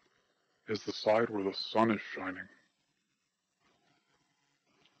vehicle is the side where the sun is shining.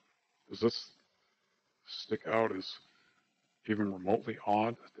 Does this stick out as even remotely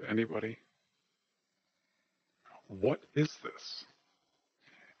odd to anybody? What is this?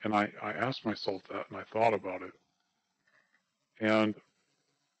 And I asked myself that, and I thought about it. And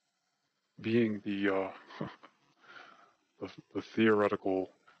being the the theoretical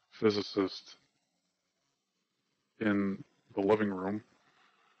physicist in the living room,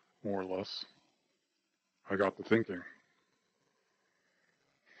 more or less, I got to thinking.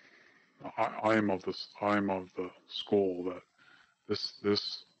 I am of the school that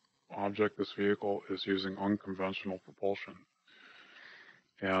this object, this vehicle, is using unconventional propulsion,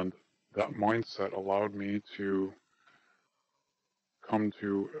 and that mindset allowed me to come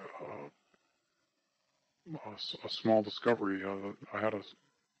to a small discovery. I had a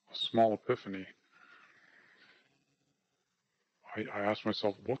small epiphany. I asked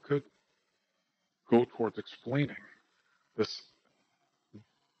myself, what could go towards explaining this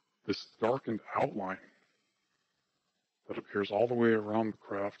darkened outline that appears all the way around the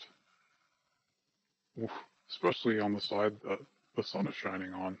craft, especially on the side that the sun is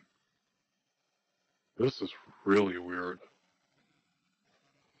shining on. This is really weird.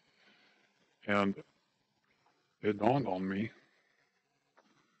 And it dawned on me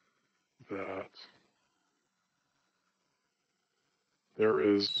that there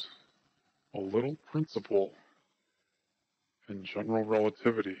is a little principle in general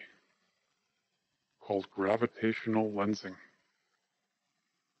relativity called gravitational lensing.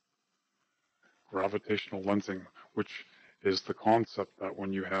 Gravitational lensing, which is the concept that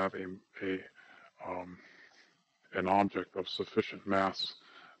when you have an object of sufficient mass,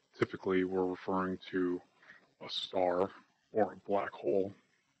 typically we're referring to a star or a black hole,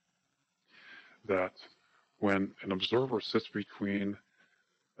 that when an observer sits between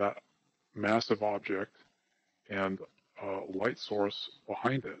that massive object and a light source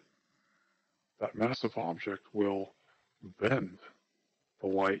behind it, that massive object will bend the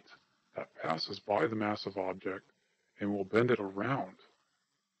light that passes by the massive object and will bend it around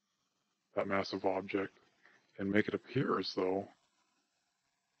that massive object and make it appear as though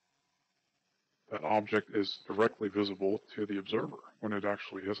that object is directly visible to the observer when it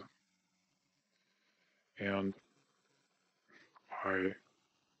actually isn't. And I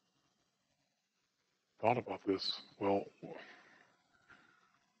thought about this. Well,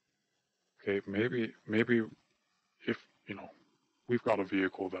 okay, maybe if, we've got a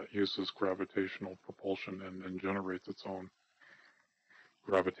vehicle that uses gravitational propulsion and generates its own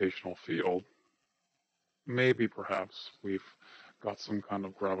gravitational field, maybe perhaps we've got some kind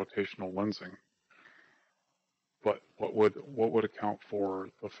of gravitational lensing. But what would account for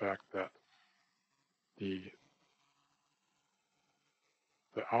the fact that the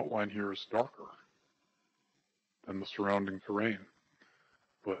outline here is darker than the surrounding terrain?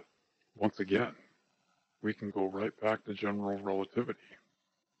 But once again, we can go right back to general relativity,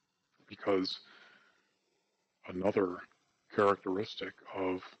 because another characteristic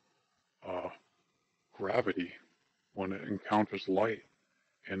of gravity, when it encounters light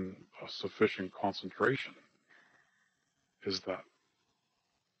in a sufficient concentration, is that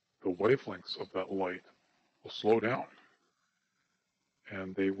the wavelengths of that light will slow down,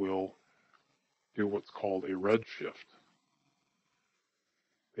 and they will do what's called a redshift.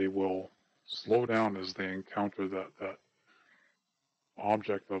 They will slow down as they encounter that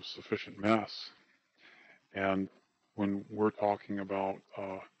object of sufficient mass. And when we're talking about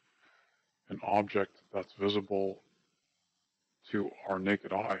an object that's visible to our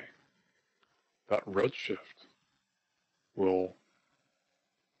naked eye, that redshift will,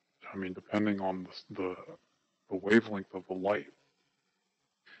 I mean, depending on the wavelength of the light,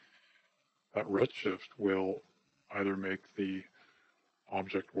 that redshift will either make the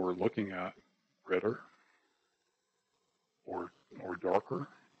object we're looking at redder or darker,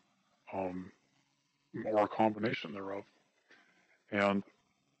 or a combination thereof. And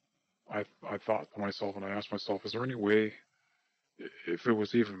I thought to myself, and I asked myself, is there any way, if it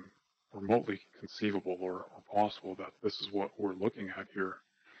was even remotely conceivable or possible, that this is what we're looking at here?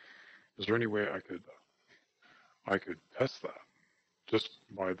 Is there any way I could test that just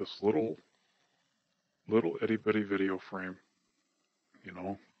by this little itty bitty video frame? You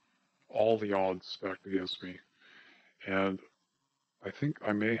know, all the odds stacked against me, and I think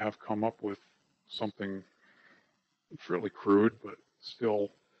I may have come up with something fairly crude, but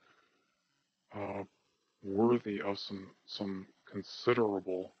still worthy of some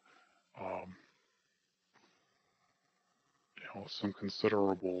considerable, some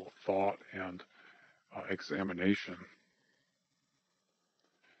considerable thought and examination,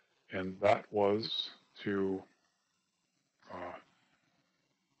 and that was to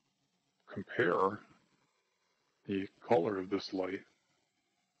compare the color of this light,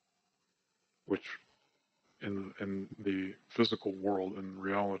 which in the physical world, in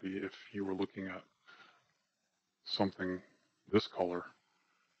reality, if you were looking at something this color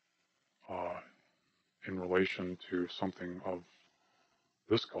in relation to something of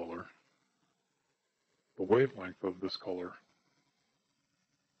this color, the wavelength of this color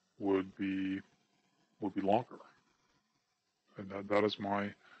would be longer, and that is my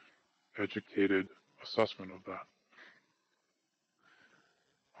educated assessment of that.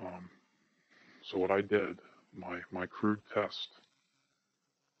 So what I did, my crude test,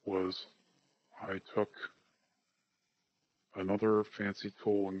 was I took another fancy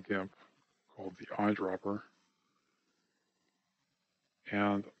tool in GIMP called the eyedropper,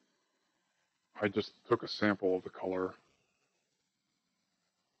 and I just took a sample of the color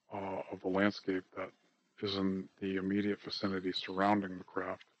of the landscape that is in the immediate vicinity surrounding the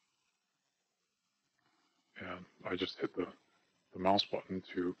craft, and I just hit the mouse button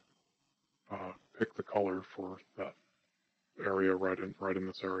to pick the color for that area right in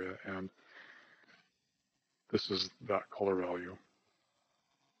this area, and this is that color value.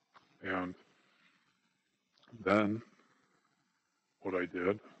 And then what I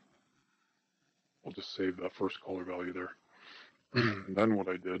did, we'll just save that first color value there. Then what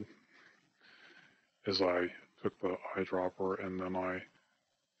I did is I took the eyedropper and then I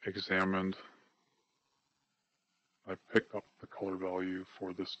picked up the color value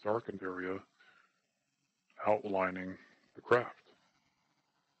for this darkened area outlining the craft.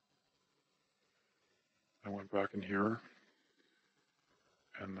 I went back in here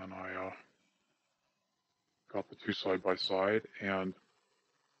and then I got the two side by side, and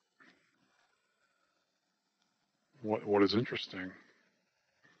what is interesting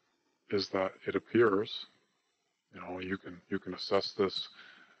is that it appears, you can assess this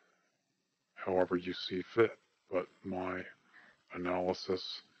however you see fit, but my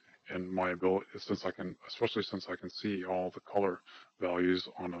analysis and my ability, especially since I can see all the color values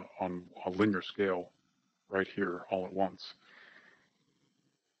on a linear scale right here all at once.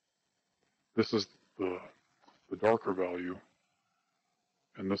 This is the darker value,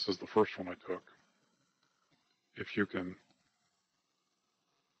 and this is the first one I took. If you can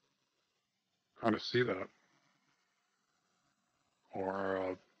kind of see that,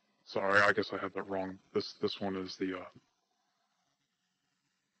 or sorry, I guess I had that wrong. This one is the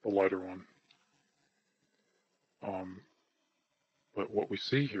lighter one. But what we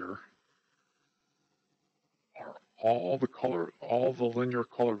see here are all the linear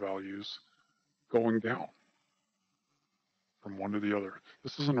color values going down from one to the other.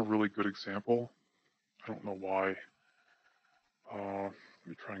 This isn't a really good example. I don't know why. Let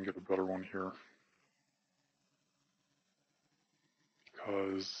me try and get a better one here,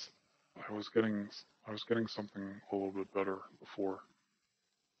 because I was getting something a little bit better before.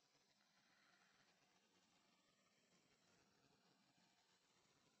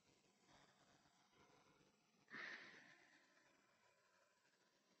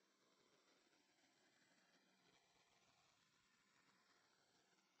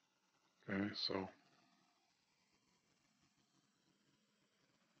 Okay, so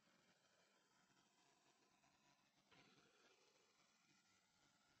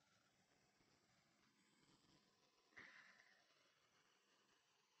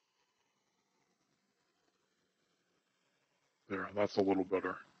there, that's a little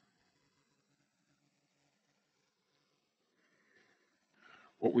better.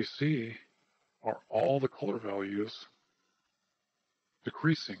 what we see are all the color values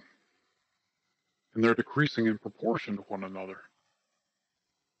decreasing. And they're decreasing in proportion to one another.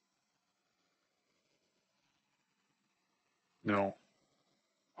 Now,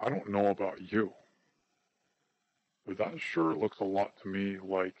 I don't know about you, but that sure looks a lot to me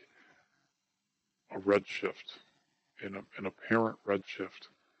like a redshift, an apparent redshift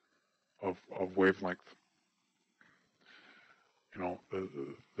of wavelength. You know,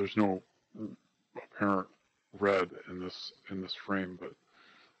 there's no apparent red in this frame, but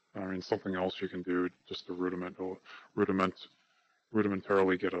I mean something else you can do just to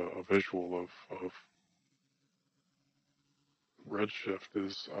rudimentarily get a visual of redshift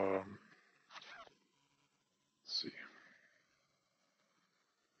is let's see.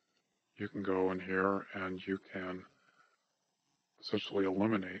 You can go in here and you can essentially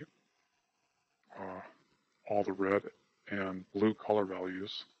eliminate all the red and blue color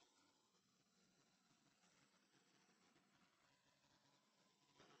values.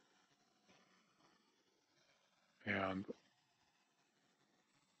 And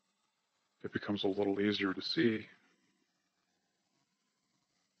it becomes a little easier to see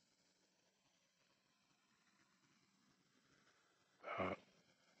that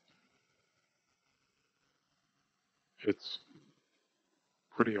it's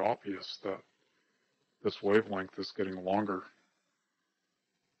pretty obvious that this wavelength is getting longer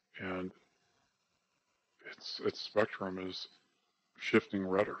and its spectrum is shifting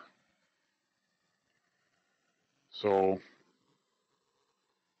redder. So,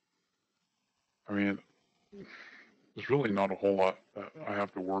 I mean, there's really not a whole lot that I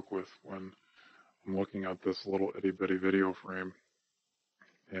have to work with when I'm looking at this little itty bitty video frame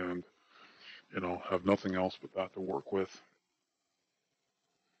and, you know, have nothing else but that to work with.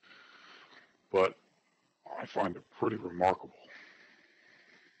 But I find it pretty remarkable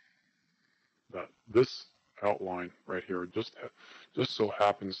that this outline right here just so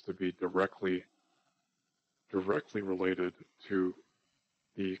happens to be directly related to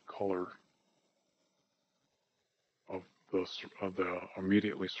the color of the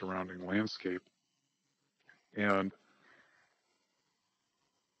immediately surrounding landscape, and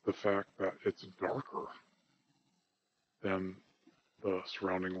the fact that it's darker than the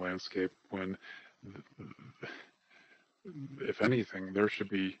surrounding landscape when, if anything, there should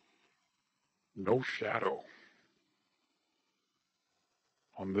be no shadow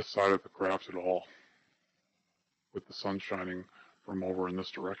on this side of the craft at all, with the sun shining from over in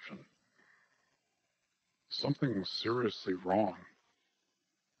this direction. Something seriously wrong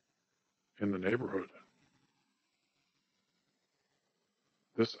in the neighborhood.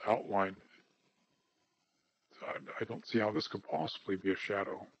 This outline, I don't see how this could possibly be a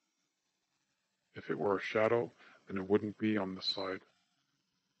shadow. If it were a shadow, then it wouldn't be on this side.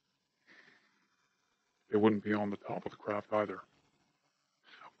 It wouldn't be on the top of the craft either.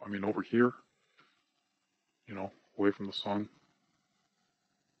 I mean, over here, you know, away from the sun,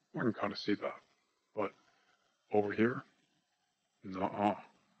 I can kind of see that. But over here, no,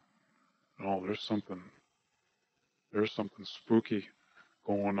 there's something spooky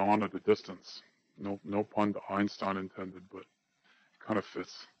going on at a distance. No pun to Einstein intended, but it kind of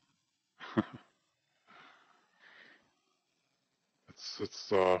fits.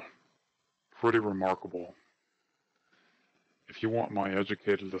 It's pretty remarkable. If you want my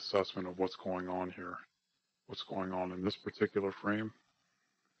educated assessment of what's going on here, what's going on in this particular frame,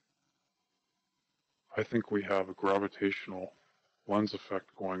 I think we have a gravitational lens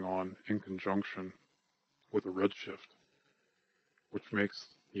effect going on in conjunction with a redshift, which makes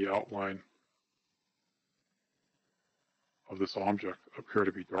the outline of this object appear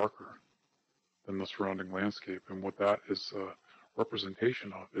to be darker than the surrounding landscape. And what that is a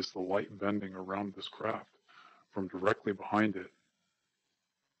representation of is the light bending around this craft from directly behind it.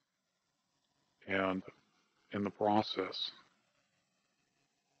 And in the process,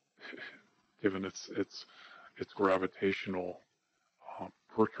 given its gravitational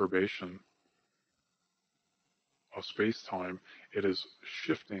perturbation of space-time, it is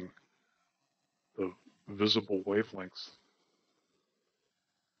shifting the visible wavelengths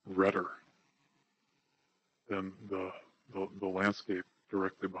redder than the landscape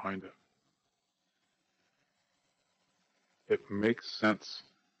directly behind it. It makes sense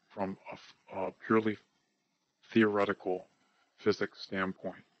from a purely theoretical physics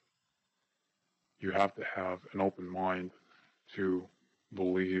standpoint. You have to have an open mind to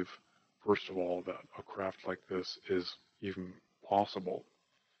believe, first of all, that a craft like this is even possible,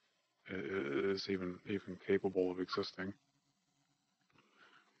 is even capable of existing,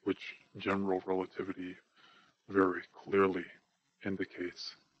 which general relativity very clearly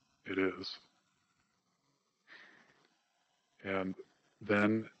indicates it is. And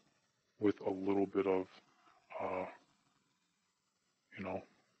then with a little bit of, you know,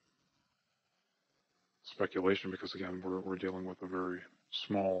 speculation, because again, we're dealing with a very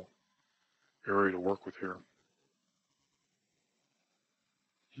small area to work with here.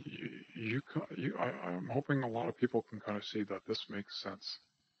 I'm hoping a lot of people can kind of see that this makes sense.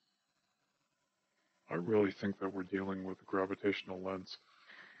 I really think that we're dealing with a gravitational lens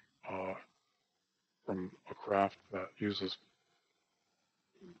from a craft that uses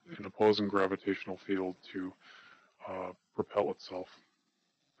an opposing gravitational field to propel itself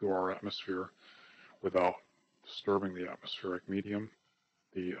through our atmosphere without disturbing the atmospheric medium,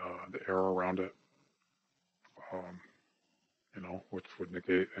 the air around it, you know, which would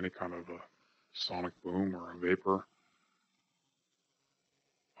negate any kind of a sonic boom or a vapor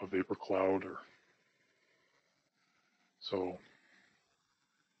cloud, or so.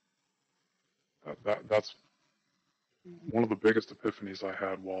 That's one of the biggest epiphanies I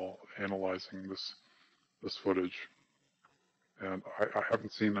had while analyzing this footage. And I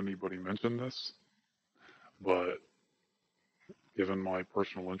haven't seen anybody mention this, but given my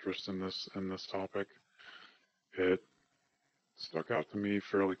personal interest in this topic, it stuck out to me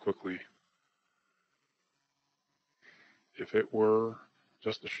fairly quickly. If it were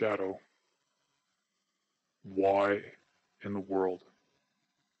just a shadow, why in the world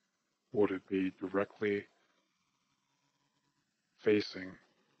would it be directly facing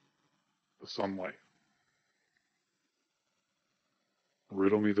the sunlight?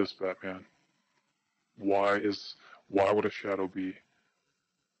 Riddle me this, Batman. Why would a shadow be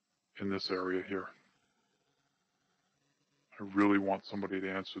in this area here? I really want somebody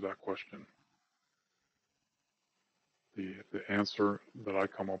to answer that question. The answer that I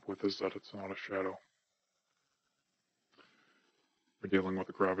come up with is that it's not a shadow. We're dealing with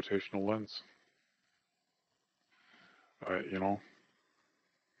a gravitational lens. You know,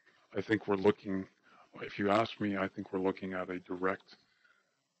 I think we're looking, if you ask me, I think we're looking at a direct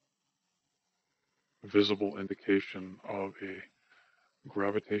visible indication of a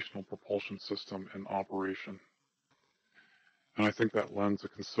gravitational propulsion system in operation. And I think that lends a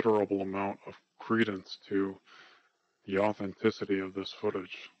considerable amount of credence to the authenticity of this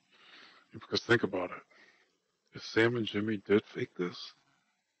footage. Because think about it. If Sam and Jimmy did fake this,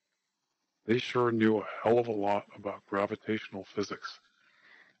 they sure knew a hell of a lot about gravitational physics,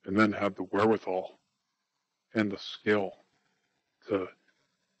 and then had the wherewithal and the skill to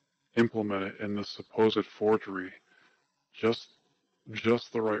implement it in the supposed forgery just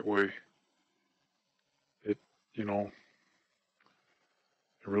the right way. It, you know,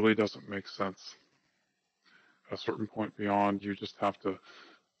 it really doesn't make sense. At a certain point beyond, you just have to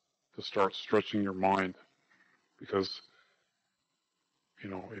start stretching your mind, because, you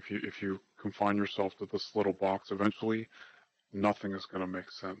know, if you confine yourself to this little box, eventually nothing is going to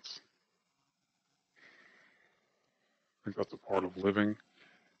make sense. I think that's a part of living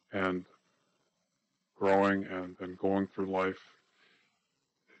and growing and going through life.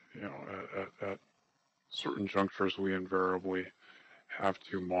 You know, at certain junctures, we invariably have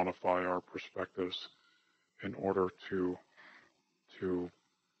to modify our perspectives in order to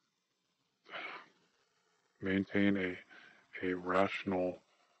maintain a rational,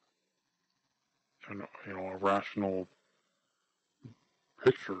 you know, a rational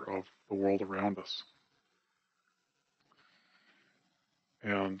picture of the world around us.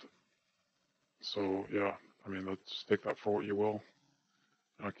 And so, yeah, I mean, let's take that for what you will.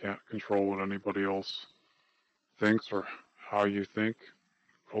 I can't control what anybody else thinks or how you think.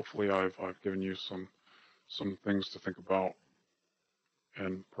 Hopefully, I've given you some things to think about,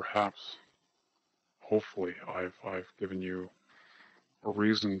 and perhaps, hopefully, I've given you a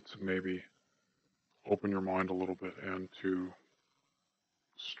reason to maybe open your mind a little bit and to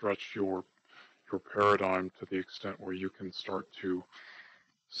stretch your paradigm to the extent where you can start to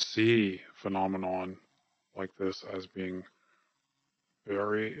see phenomenon like this as being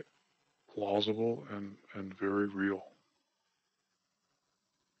very plausible and very real.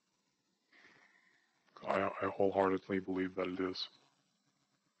 I wholeheartedly believe that it is.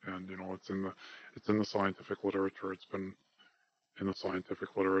 And you know, it's in the scientific literature. It's been in the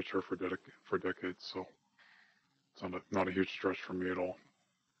scientific literature for decades, so it's not a huge stretch for me at all.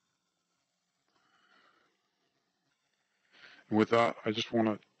 And with that, I just want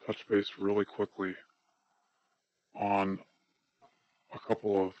to touch base really quickly on a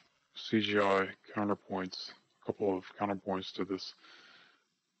couple of CGI counterpoints, to this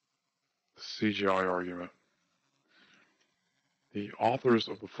CGI argument. The authors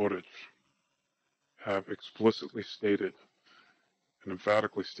of the footage have explicitly stated and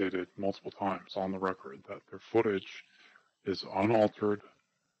emphatically stated multiple times on the record that their footage is unaltered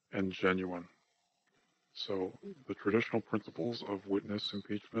and genuine. So the traditional principles of witness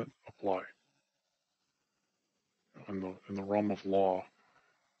impeachment apply. In the realm of law,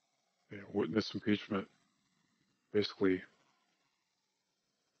 witness impeachment basically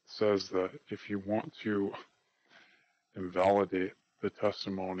says that if you want to invalidate the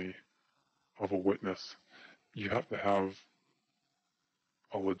testimony of a witness, you have to have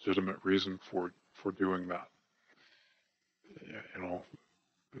a legitimate reason for doing that. You know,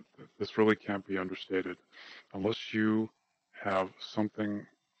 this really can't be understated. Unless you have something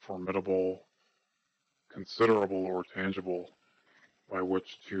formidable, considerable, or tangible by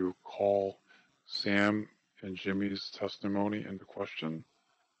which to call Sam and Jimmy's testimony into question,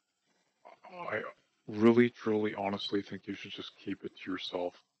 I really, truly, honestly think you should just keep it to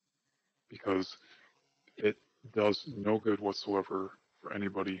yourself, because it does no good whatsoever for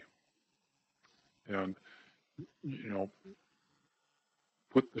anybody. And,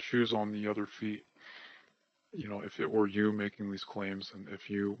 put the shoes on the other feet. If it were you making these claims, and if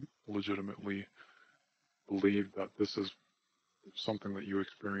you legitimately believed that this is something that you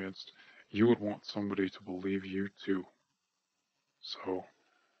experienced, you would want somebody to believe you too. So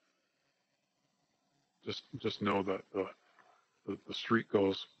just know that the street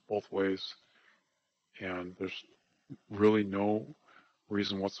goes both ways, and there's really no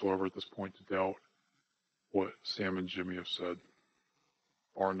reason whatsoever at this point to doubt what Sam and Jimmy have said,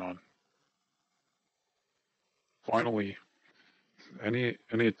 bar none. Finally, any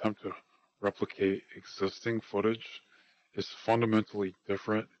attempt to replicate existing footage is fundamentally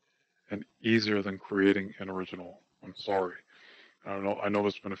different and easier than creating an original. I'm sorry. I don't know. I know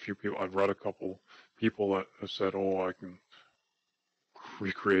there's been a few people. I've read a couple people that have said, "Oh, I can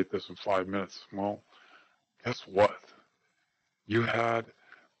recreate this in 5 minutes." Well, guess what? You had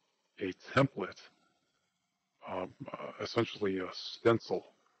a template, essentially a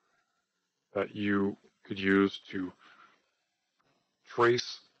stencil, that you could use to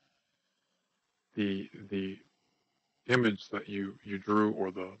trace the image that you drew,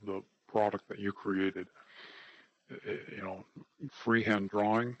 or the product that you created. Freehand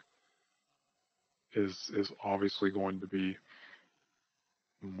drawing is obviously going to be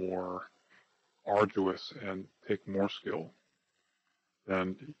more arduous and take more skill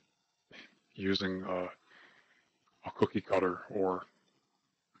than using a cookie cutter or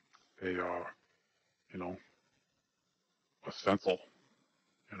a a stencil.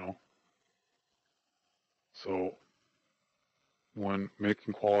 So when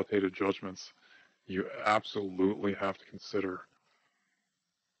making qualitative judgments, you absolutely have to consider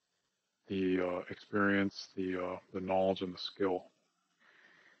the experience, the knowledge, and the skill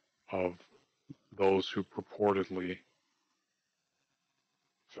of those who purportedly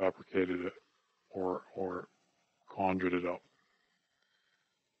fabricated it or conjured it up.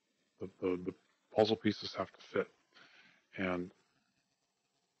 The puzzle pieces have to fit, and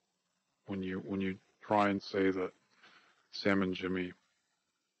when you try and say that Sam and Jimmy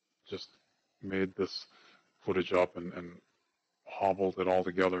just made this footage up and hobbled it all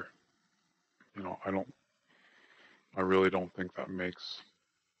together, I really don't think that makes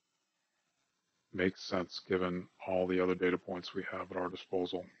sense given all the other data points we have at our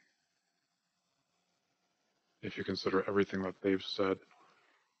disposal. If you consider everything that they've said,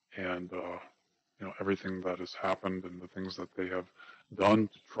 and everything that has happened, and the things that they have done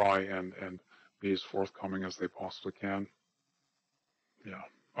to try and be as forthcoming as they possibly can, yeah,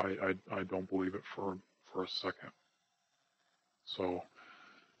 I don't believe it for a second. So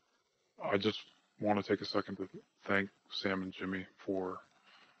I just want to take a second to thank Sam and Jimmy for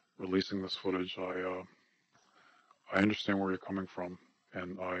releasing this footage. I understand where you're coming from,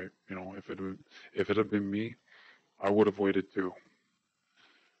 and if it had been me, I would have waited too,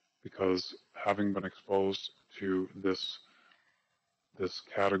 because having been exposed to this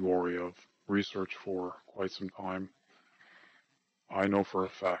category of research for quite some time, I know for a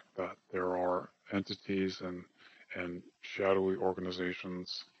fact that there are entities and shadowy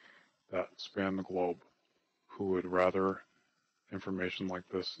organizations that span the globe who would rather information like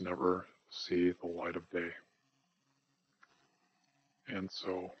this never see the light of day. And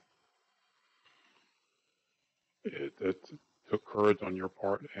so it took courage on your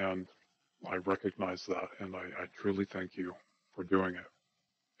part, and I recognize that, and I truly thank you for doing it.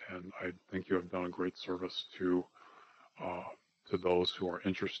 And I think you have done a great service to those who are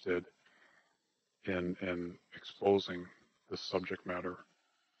interested in exposing this subject matter.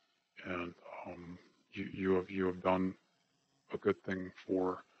 And you have done a good thing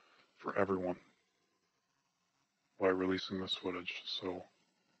for everyone by releasing this footage. So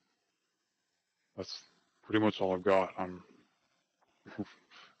that's pretty much all I've got. I'm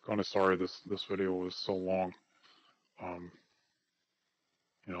kind of sorry this video was so long.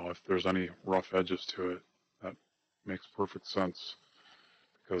 You know, if there's any rough edges to it, that makes perfect sense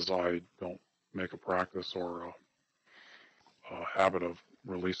because I don't make a practice or a habit of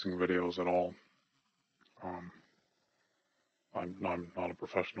releasing videos at all. I'm not a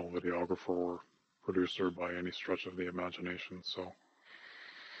professional videographer or producer by any stretch of the imagination, so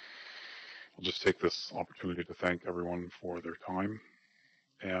I'll just take this opportunity to thank everyone for their time,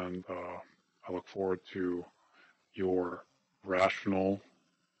 and I look forward to your rational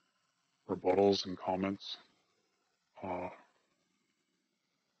rebuttals and comments,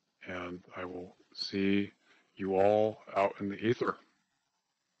 and I will see you all out in the ether.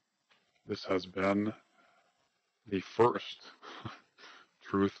 This has been the first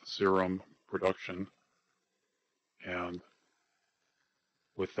Truth Serum production, and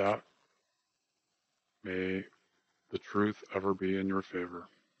with that, may the truth ever be in your favor.